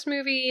the first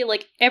movie,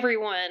 like,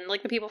 everyone,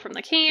 like, the people from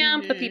the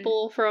camp, the Mhm.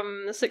 people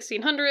from the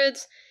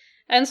 1600s,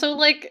 and so,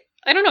 like,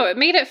 I don't know, it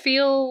made it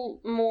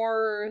feel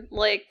more,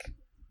 like,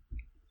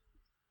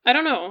 I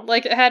don't know,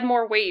 like it had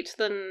more weight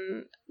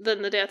than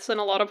the deaths in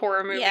a lot of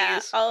horror movies. Yeah.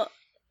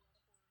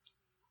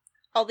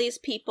 All these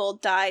people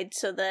died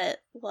so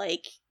that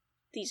like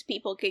these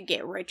people could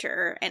get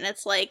richer, and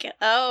it's like,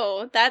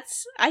 oh,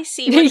 I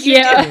see what you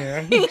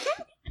Yeah. did. Yeah.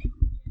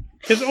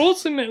 Because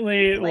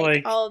ultimately,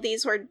 like, all of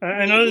these were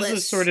I know this is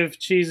needless. sort of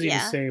cheesy Yeah.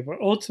 to say, but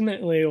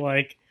ultimately,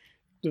 like,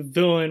 the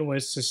villain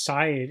was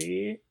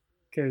society.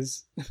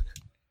 Because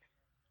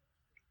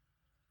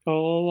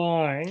all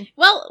along.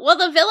 Well,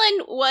 the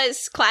villain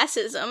was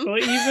classism. Well,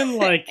 even,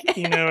 like,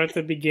 you know, at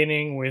the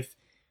beginning with,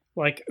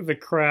 like, the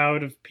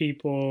crowd of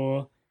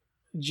people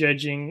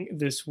judging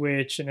this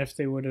witch, and if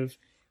they would have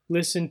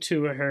listened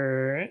to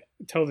her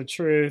tell the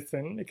truth,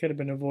 and it could have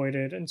been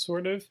avoided, and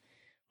sort of,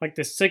 like,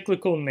 the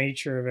cyclical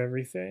nature of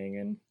everything,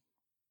 and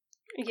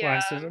Yeah.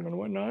 classism and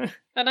whatnot.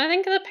 And I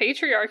think the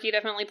patriarchy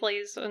definitely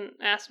plays an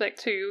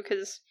aspect too,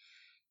 because,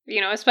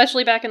 you know,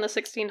 especially back in the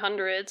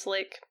 1600s,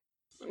 like,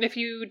 if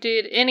you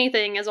did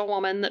anything as a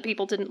woman that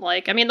people didn't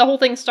like, I mean, the whole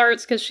thing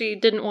starts because she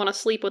didn't want to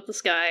sleep with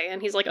this guy,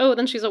 and he's like, oh,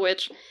 then she's a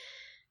witch.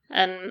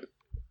 And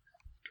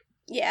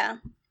Yeah.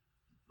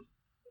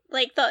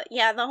 Like the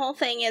whole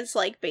thing is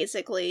like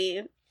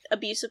basically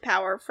abuse of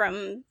power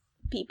from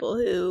people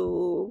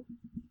who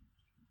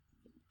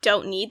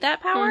don't need that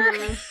power.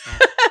 Mhm.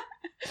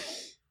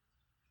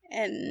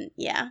 And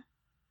yeah.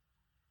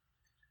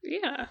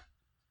 Yeah.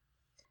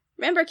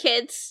 Remember,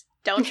 kids,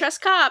 don't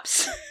trust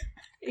cops.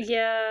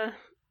 Yeah.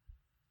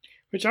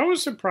 Which I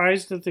was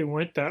surprised that they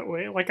went that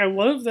way. Like, I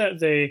love that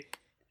they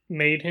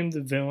made him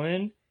the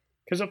villain.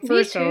 Because at Me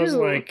first I was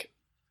too. like,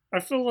 I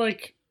feel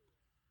like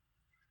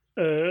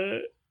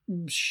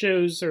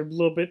shows are a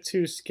little bit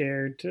too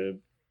scared to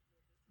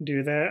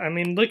do that. I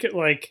mean, look at,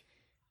 like,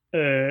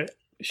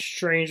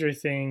 Stranger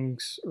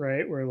Things,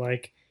 right? Where,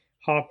 like,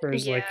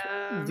 Hopper's, Yeah.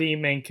 like, the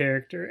main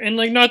character. And,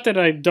 like, not that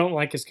I don't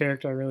like his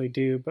character, I really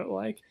do, but,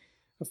 like,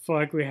 I feel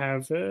like we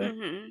have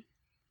Mm-hmm.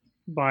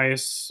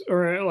 bias,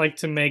 or I like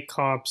to make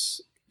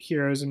cops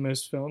heroes in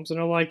most films, and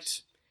I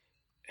liked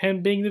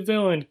him being the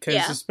villain because,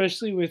 Yeah.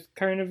 especially with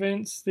current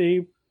events,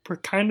 they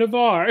kind of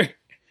are.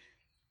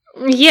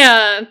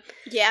 Yeah.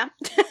 Yeah.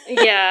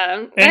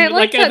 Yeah. And I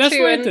like that that's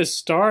too. why at And the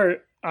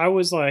start I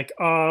was like,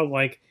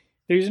 like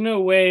there's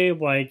no way,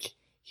 like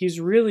he's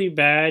really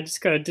bad.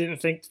 Just 'cause I didn't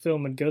think the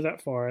film would go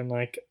that far, and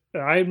like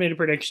I made a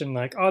prediction,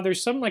 like,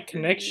 there's some like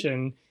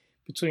connection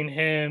between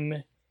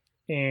him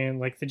and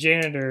like the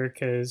janitor,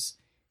 because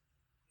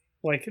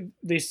like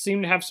they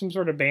seem to have some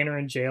sort of banner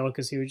in jail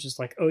because he was just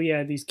like, oh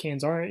yeah, these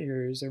cans aren't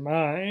yours, they're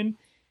mine.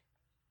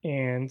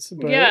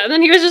 But yeah, and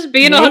then he was just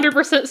being Nope. 100%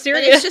 But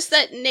serious. it's just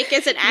that Nick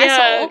is an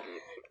asshole.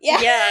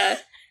 Yeah. Yeah.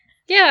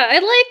 Yeah,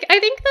 I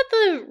think that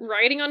the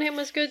writing on him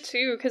was good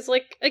too, because,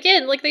 like,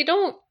 again, like, they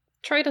don't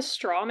try to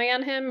straw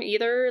man him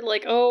either.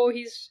 Like, oh,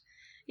 he's,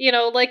 you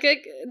know, like,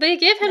 they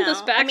give him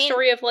this No, I mean-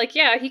 backstory of, like,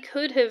 yeah, he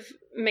could have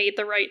made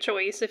the right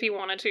choice if he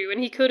wanted to, and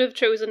he could have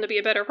chosen to be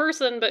a better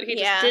person, but he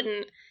Yeah. just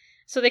didn't.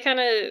 So they kind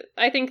of,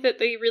 I think that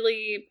they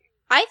really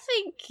I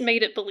think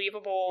made it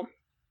believable.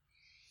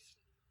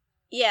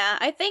 Yeah,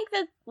 I think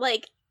that,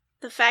 like,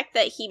 the fact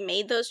that he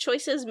made those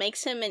choices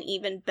makes him an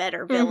even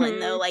better villain, Mhm.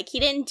 though. Like, he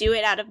didn't do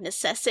it out of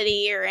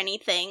necessity or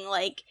anything.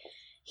 Like,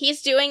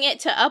 he's doing it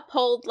to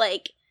uphold,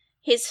 like,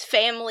 his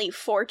family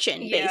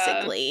fortune, Yeah.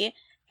 basically.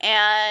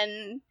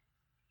 And,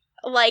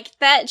 like,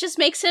 that just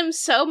makes him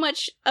so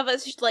much of a,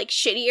 like,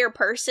 shittier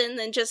person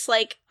than just,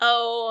 like,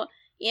 oh,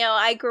 you know,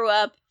 I grew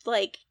up,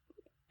 like,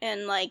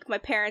 and, like, my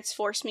parents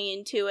forced me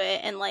into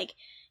it, and, like,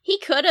 he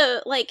could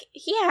have, like,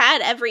 he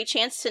had every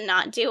chance to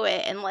not do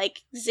it, and,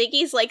 like,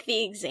 Ziggy's, like,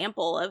 the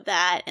example of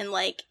that, and,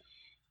 like,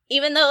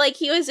 even though, like,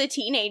 he was a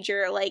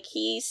teenager, like,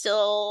 he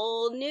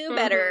still knew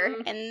better,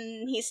 Mhm.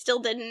 and he still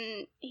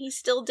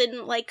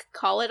didn't, like,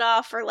 call it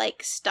off or,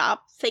 like,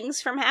 stop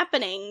things from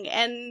happening,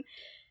 and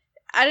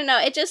I don't know,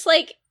 it just,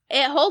 like,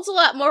 it holds a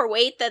lot more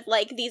weight that,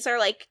 like, these are,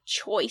 like,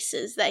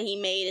 choices that he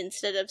made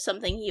instead of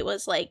something he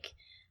was, like,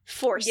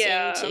 forced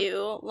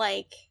into.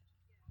 Like,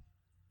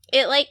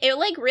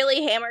 it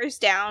really hammers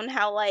down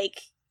how,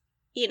 like,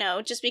 you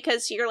know, just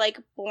because you're, like,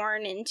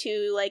 born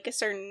into, like, a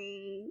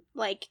certain,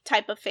 like,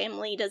 type of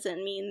family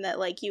doesn't mean that,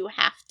 like, you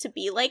have to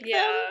be like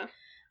them.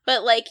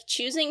 But, like,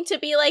 choosing to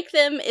be like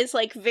them is,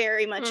 like,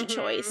 very much a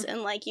choice.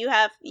 And, like,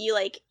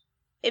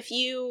 if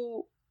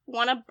you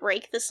want to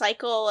break the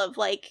cycle of,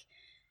 like,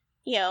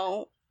 you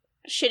know,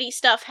 shitty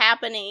stuff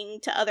happening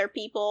to other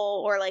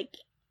people, or, like,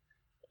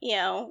 you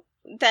know,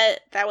 that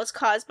was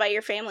caused by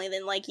your family,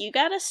 then, like, you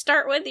gotta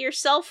start with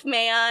yourself,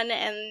 man.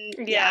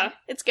 And yeah,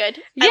 it's good.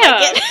 Yeah, I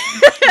like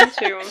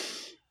it. Me too.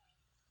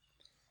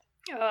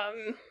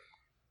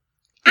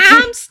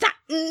 I'm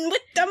starting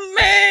with the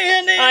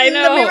man in I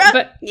know, the mirror.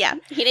 but yeah,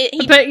 he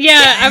did. But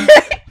yeah,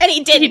 and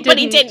he didn't. But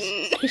he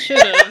didn't. He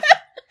should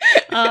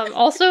have.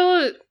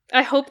 Also,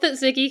 I hope that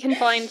Ziggy can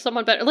find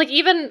someone better. Like,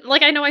 even,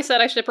 like, I know I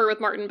said I ship her with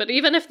Martin, but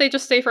even if they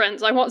just stay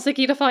friends, I want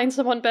Ziggy to find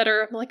someone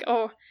better. I'm like,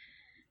 oh,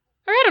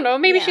 or I don't know,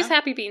 maybe she's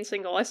happy being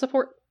single. I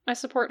support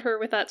her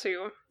with that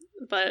too.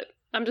 But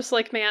I'm just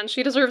like, man,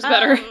 she deserves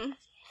better.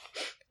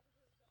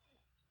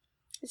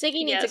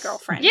 Ziggy needs a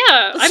girlfriend.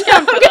 Yeah, I'm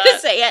down for that. I'm gonna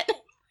say it.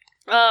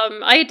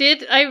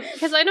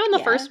 Because I know in the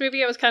first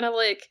movie I was kind of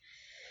like,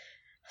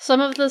 some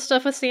of the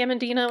stuff with Sam and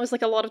Dina was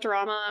like a lot of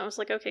drama. I was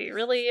like, okay,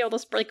 really? All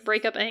this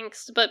breakup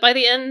angst. But by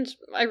the end,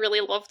 I really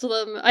loved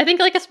them. I think,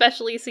 like,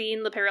 especially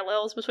seeing the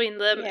parallels between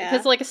them.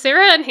 Because, like,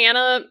 Sarah and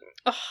Hannah,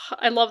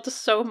 I loved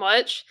so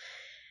much.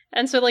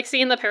 And so, like,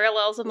 seeing the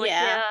parallels, I'm like,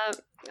 yeah,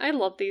 I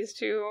love these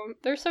two.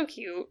 They're so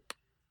cute.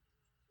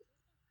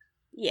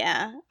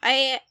 Yeah.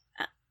 I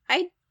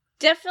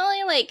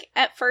definitely, like,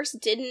 at first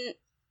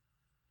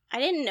I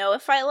didn't know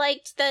if I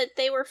liked that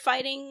they were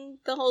fighting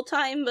the whole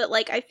time, but,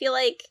 like, I feel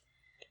like,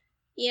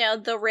 you know,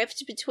 the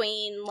rift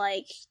between,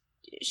 like,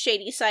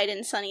 Shadyside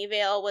and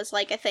Sunnyvale was,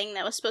 like, a thing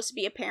that was supposed to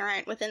be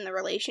apparent within the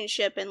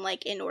relationship, and,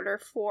 like, in order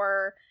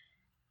for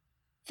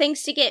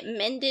things to get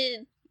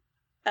mended,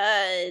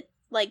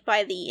 like,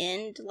 by the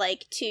end,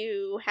 like,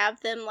 to have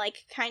them,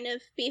 like, kind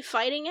of be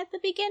fighting at the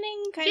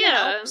beginning kind of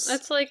helps.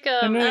 It's like,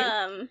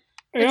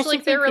 it's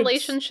like their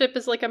relationship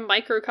is like a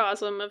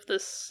microcosm of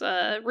this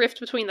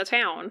rift between the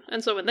town.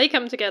 And so when they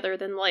come together,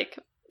 then, like,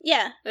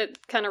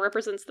 it kind of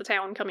represents the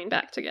town coming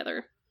back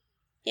together.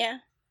 Yeah.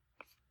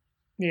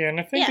 Yeah, and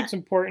I think it's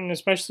important,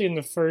 especially in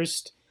the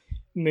first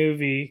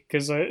movie,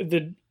 because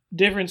the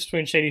difference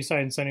between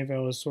Shadyside and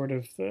Sunnyvale is sort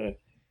of the,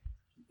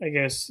 I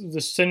guess,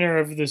 the center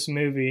of this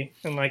movie.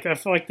 And, like, I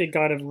feel like they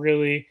gotta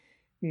really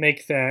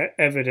make that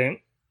evident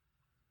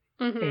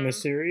in the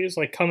series,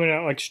 like, coming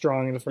out, like,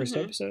 strong in the first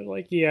episode.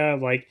 Like, yeah,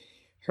 like,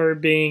 her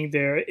being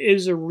there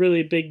is a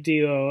really big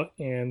deal,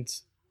 and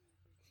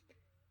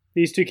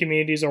these two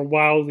communities are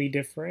wildly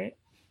different.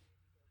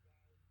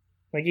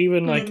 Like,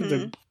 even, like,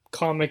 the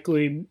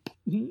comically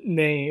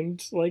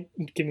named, like,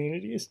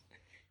 communities.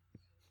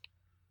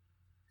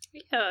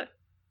 Yeah.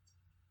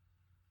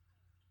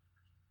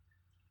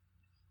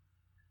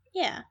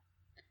 Yeah.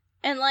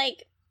 And,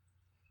 like,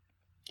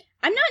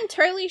 I'm not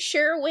entirely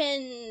sure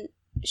when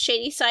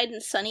Shadyside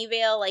and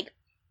Sunnyvale, like,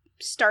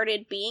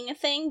 started being a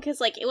thing,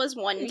 because, like, it was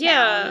one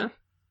town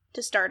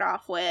to start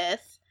off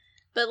with.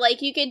 But,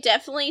 like, you could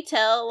definitely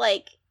tell,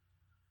 like,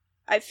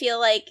 I feel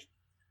like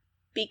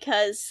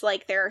because,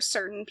 like, there are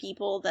certain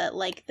people that,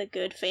 like, the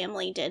Good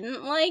family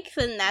didn't like,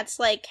 then that's,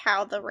 like,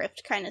 how the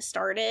rift kind of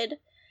started.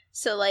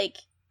 So, like,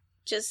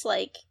 just,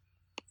 like,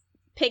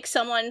 pick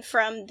someone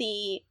from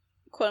the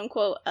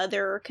quote-unquote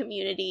other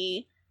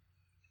community,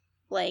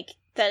 like,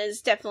 that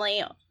is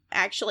definitely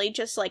actually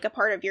just, like, a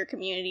part of your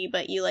community,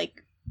 but you,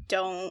 like,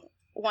 don't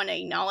want to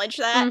acknowledge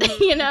that,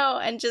 you know,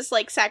 and just,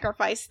 like,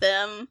 sacrifice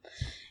them.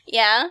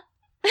 Yeah.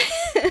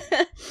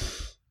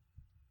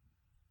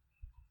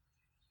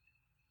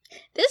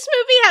 This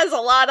movie has a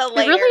lot of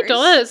layers. It really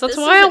does. That's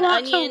why I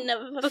want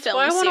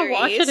to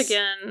watch it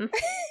again.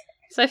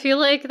 So I feel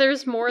like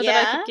there's more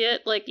that I could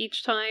get, like,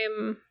 each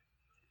time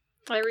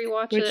I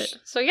rewatch it.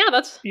 So yeah,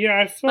 that's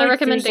I feel my like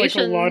recommendation. There's,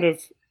 like, a lot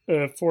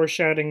of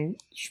foreshadowing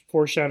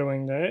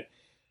that,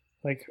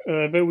 like,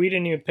 but we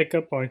didn't even pick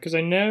up on, because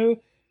I know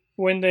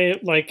when they,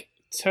 like,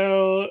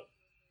 tell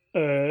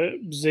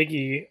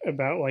Ziggy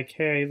about, like,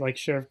 hey, like,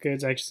 Sheriff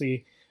Good's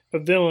actually a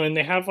villain,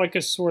 they have, like,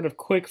 a sort of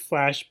quick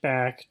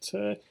flashback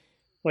to,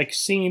 like,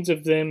 scenes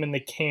of them in the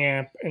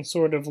camp and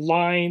sort of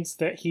lines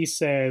that he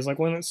says. Like,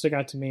 one that stuck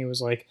out to me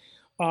was like,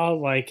 oh,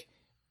 like,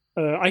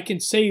 I can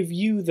save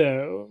you,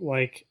 though.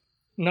 Like,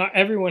 not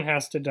everyone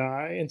has to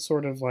die. And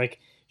sort of,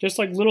 like, just,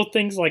 like, little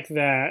things like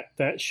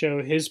that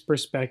show his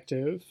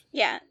perspective.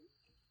 Yeah.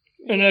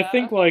 And I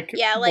think, like,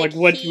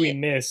 what do we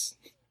miss?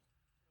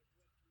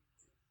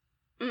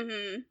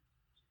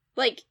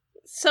 Like,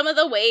 some of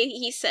the way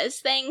he says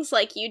things,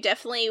 like, you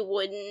definitely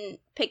wouldn't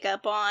pick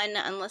up on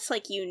unless,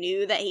 like, you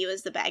knew that he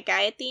was the bad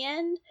guy at the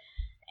end.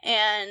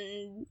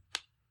 And,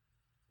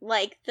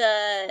 like,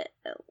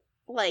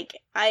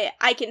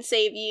 I can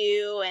save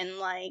you, and,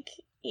 like,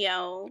 you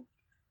know,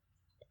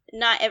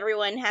 not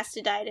everyone has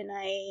to die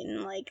tonight,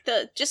 and like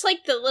the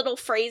little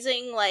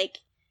phrasing, like,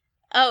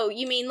 oh,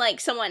 you mean like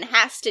someone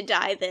has to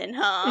die then,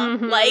 huh?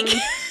 Mhm. Like,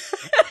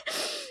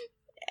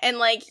 and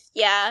like,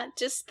 yeah,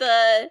 just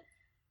the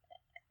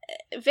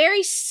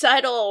very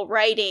subtle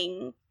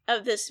writing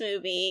of this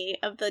movie,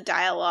 of the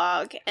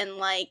dialogue, and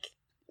like,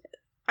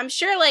 I'm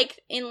sure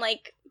like in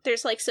like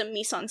there's like some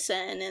mise en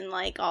scène and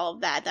like all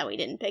of that we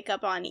didn't pick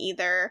up on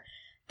either,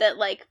 that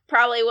like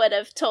probably would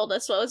have told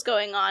us what was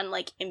going on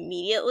like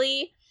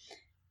immediately.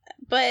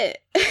 But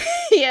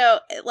you know,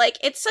 like,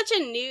 it's such a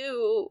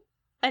new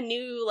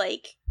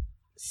like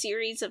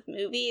series of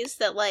movies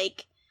that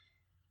like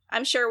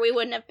I'm sure we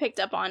wouldn't have picked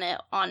up on it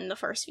on the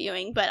first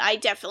viewing, but I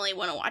definitely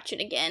want to watch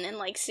it again and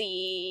like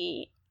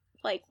see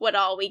like what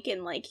all we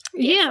can like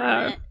get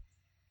from it.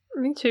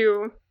 Me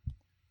too.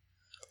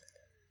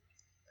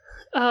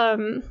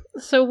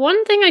 So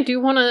one thing I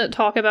do want to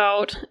talk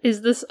about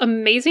is this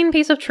amazing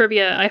piece of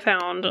trivia I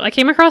found. I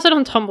came across it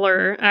on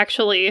Tumblr,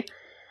 actually.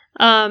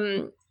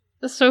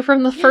 So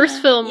from the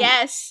first film,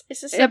 yes,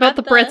 is this about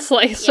the bread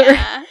slicer.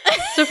 Yeah.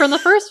 So from the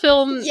first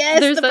film,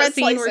 Yes, there's the that bread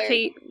scene where slicer.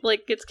 Kate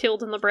like gets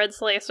killed in the bread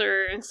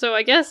slicer. So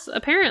I guess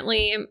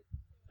apparently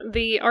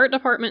the art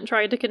department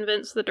tried to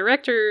convince the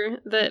director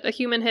that a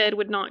human head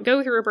would not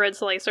go through a bread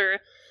slicer,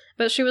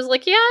 but she was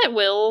like, yeah, it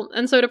will.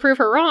 And so to prove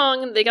her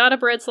wrong, they got a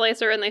bread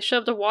slicer and they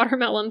shoved a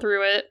watermelon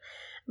through it.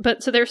 But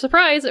to their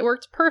surprise, it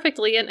worked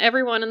perfectly and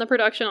everyone in the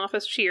production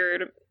office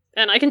cheered.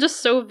 And I can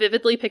just so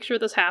vividly picture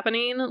this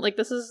happening. Like,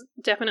 this is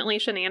definitely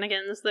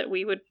shenanigans that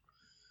we would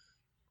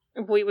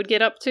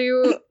get up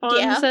to on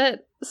Yeah.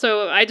 set.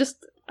 So I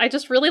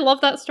just really love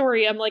that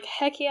story. I'm like,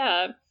 heck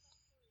yeah.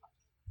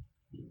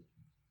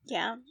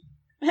 Yeah.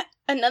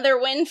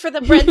 Another win for the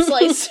bread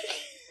slicer.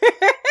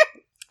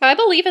 I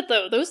believe it,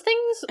 though. Those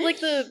things, like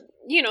the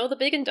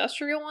big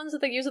industrial ones that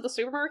they use at the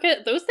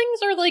supermarket, those things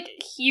are, like,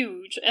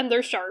 huge, and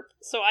they're sharp.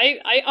 So I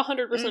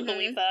 100%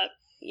 believe that.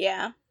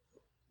 Yeah.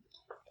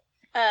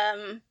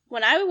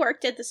 When I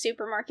worked at the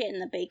supermarket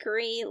and the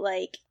bakery,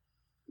 like,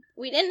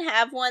 we didn't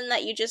have one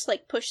that you just,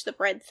 like, push the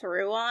bread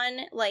through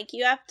on. Like,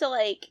 you have to,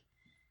 like,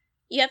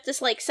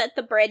 set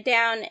the bread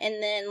down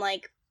and then,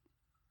 like,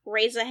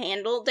 raise a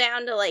handle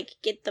down to, like,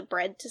 get the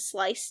bread to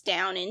slice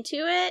down into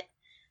it.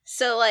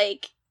 So,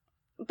 like,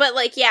 but,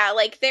 like, yeah,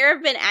 like, there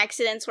have been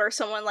accidents where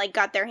someone, like,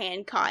 got their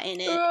hand caught in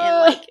it,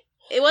 and, like,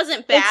 it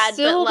wasn't bad,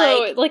 Still, but, like,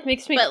 though, it, like,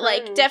 makes me but,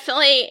 like, cringe.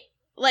 definitely,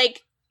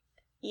 like,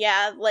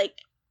 yeah, like,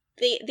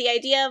 the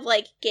idea of,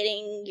 like,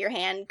 getting your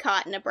hand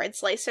caught in a bread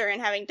slicer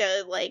and having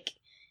to, like,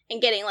 and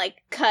getting,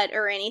 like, cut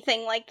or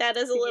anything like that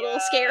is a little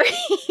scary.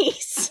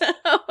 So,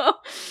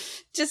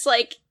 just,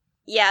 like,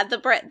 yeah, the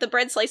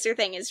bread slicer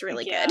thing is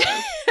really good.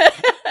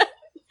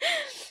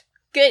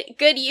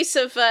 Good use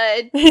of,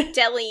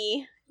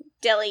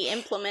 deli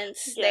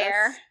implements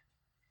there.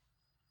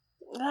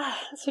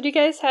 So do you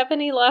guys have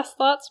any last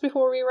thoughts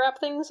before we wrap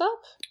things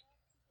up?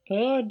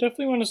 I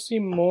definitely want to see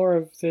more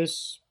of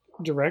this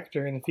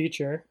director in the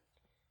future.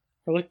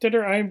 I looked at her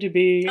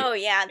IMDb. Oh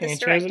yeah, this and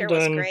she hasn't director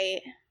was done,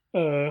 great.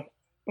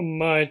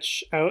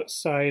 Much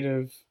outside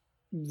of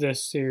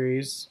this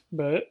series,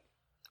 but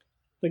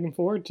looking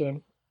forward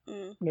to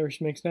whatever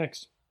she makes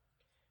next.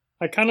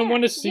 I kind of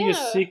want to see a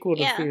sequel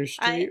to Fear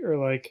Street, or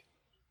like.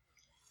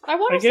 I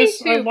want to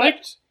see too. I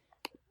liked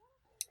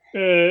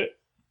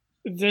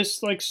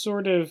this like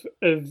sort of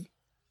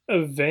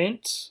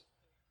event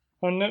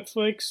on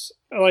Netflix.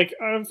 Like,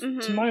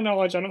 to my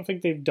knowledge, I don't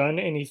think they've done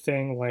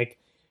anything like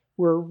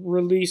we're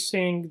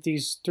releasing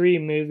these 3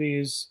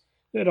 movies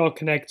that all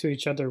connect to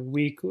each other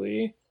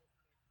weekly.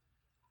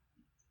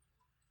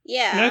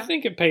 Yeah, and I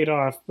think it paid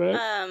off, but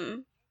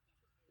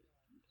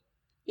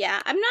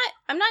yeah, I'm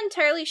not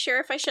entirely sure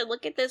if I should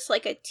look at this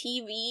like a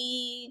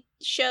TV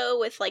show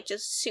with like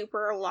just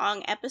super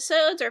long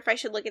episodes, or if I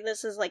should look at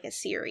this as like a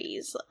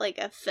series, like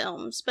of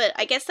films. But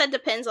I guess that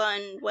depends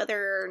on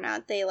whether or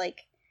not they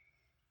like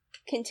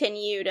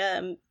continue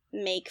to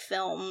make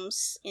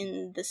films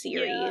in the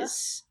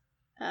series.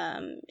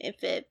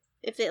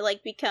 If it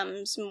like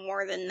becomes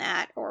more than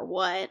that, or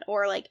what,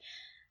 or like,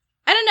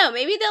 I don't know,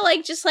 maybe they'll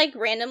like just like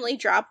randomly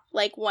drop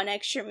like one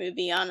extra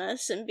movie on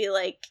us and be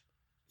like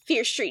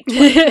Fear Street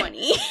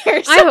 2020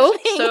 or something. I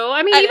hope so.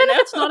 I mean, even know. if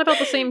it's not about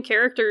the same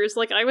characters,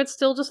 like, I would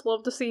still just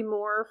love to see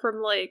more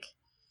from, like,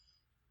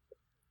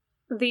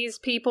 these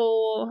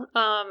people,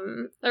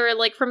 or,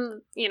 like,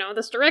 from,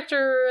 this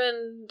director,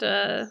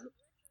 and,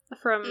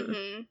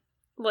 from,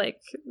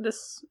 like,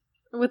 this,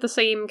 with the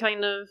same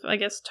kind of, I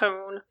guess,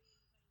 tone.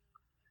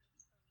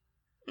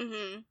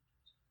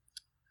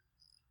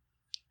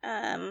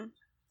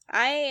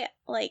 I,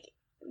 like,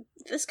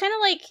 this kind of,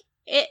 like,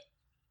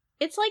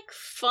 it's, like,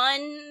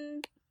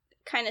 fun,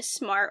 kind of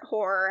smart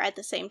horror at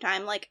the same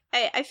time. Like,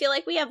 I feel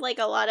like we have, like,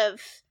 a lot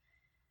of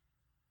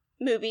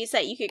movies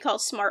that you could call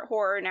smart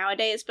horror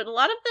nowadays, but a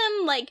lot of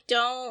them, like,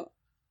 don't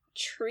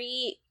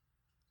treat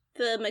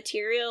the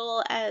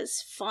material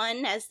as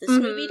fun as this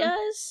movie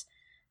does.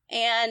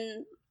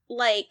 And,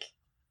 like,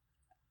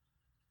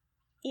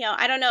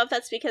 I don't know if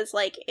that's because,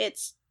 like,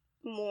 it's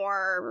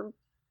more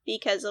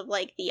because of,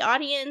 like, the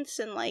audience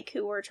and, like,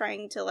 who we're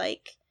trying to,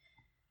 like,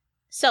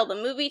 sell the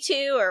movie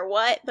to or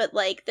what, but,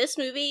 like, this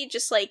movie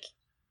just, like,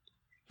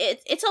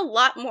 it's a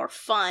lot more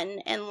fun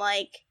and,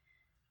 like,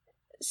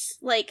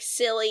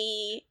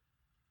 silly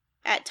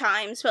at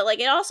times, but, like,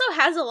 it also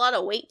has a lot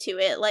of weight to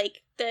it.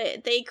 Like,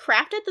 they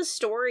crafted the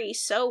story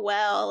so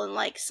well and,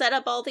 like, set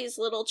up all these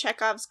little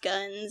Chekhov's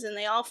guns, and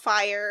they all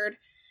fired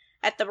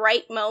at the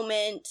right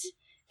moment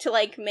to,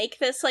 like, make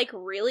this, like,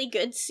 really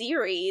good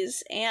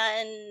series.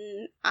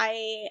 And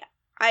I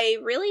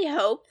really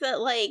hope that,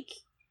 like,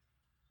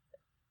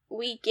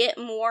 we get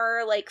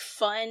more, like,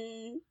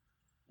 fun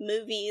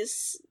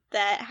movies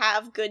that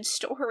have good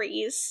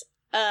stories,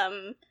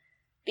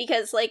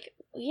 because, like,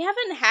 we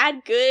haven't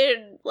had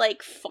good,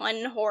 like,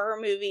 fun horror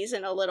movies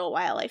in a little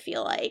while, I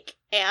feel like,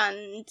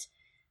 and,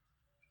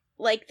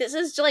 like, this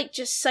is, like,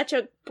 just such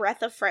a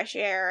breath of fresh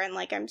air, and,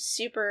 like, I'm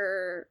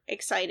super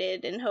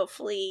excited, and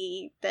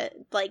hopefully that,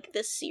 like,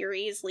 this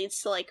series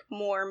leads to, like,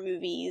 more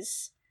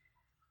movies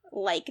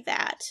like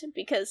that,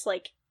 because,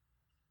 like,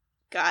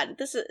 God,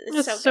 this is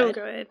It's so so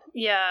good.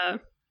 Yeah.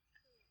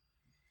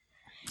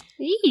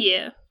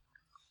 Yeah.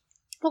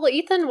 Well,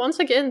 Ethan, once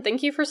again,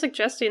 thank you for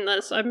suggesting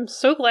this. I'm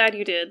so glad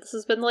you did. This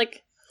has been,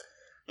 like,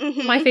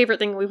 Mhm. my favorite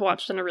thing we've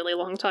watched in a really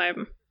long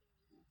time.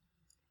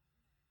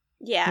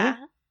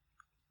 Yeah.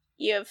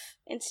 You have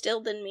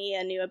instilled in me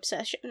a new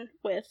obsession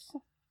with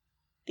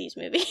these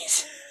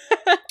movies.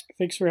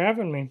 Thanks for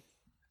having me.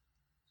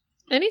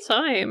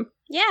 Anytime.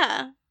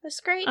 Yeah,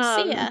 it's great to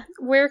see ya.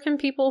 Where can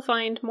people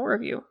find more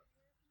of you?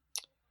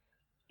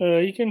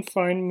 You can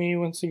find me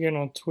once again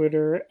on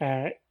Twitter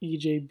at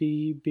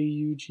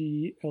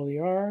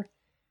EJBBUGLER.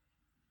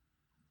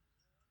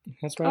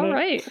 That's about it. All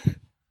right.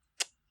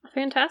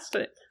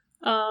 Fantastic.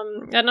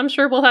 And I'm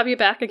sure we'll have you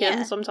back again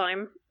Yeah.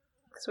 sometime,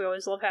 because we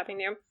always love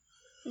having you.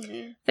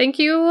 Mhm. Thank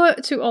you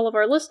to all of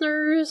our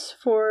listeners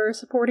for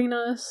supporting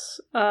us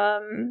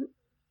and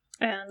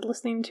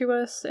listening to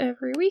us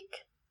every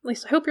week. At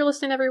least I hope you're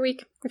listening every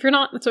week. If you're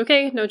not, it's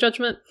okay. No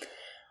judgment.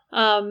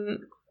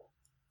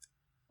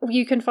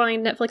 You can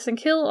find Netflix and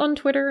Kill on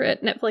Twitter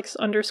at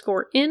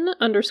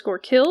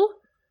Netflix_in_kill.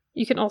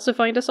 You can also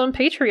find us on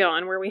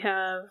Patreon, where we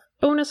have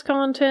bonus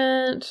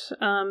content,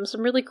 some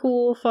really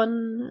cool,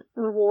 fun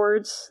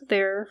rewards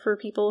there for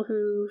people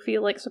who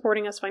feel like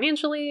supporting us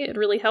financially. It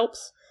really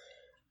helps.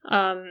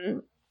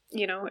 You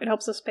know, it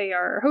helps us pay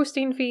our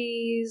hosting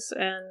fees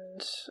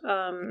and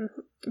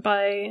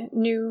buy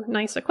new,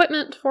 nice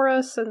equipment for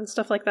us and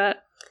stuff like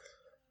that.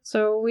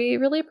 So we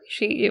really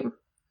appreciate you.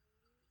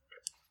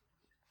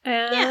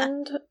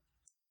 And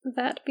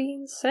that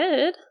being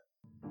said,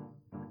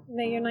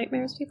 may your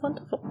nightmares be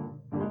plentiful.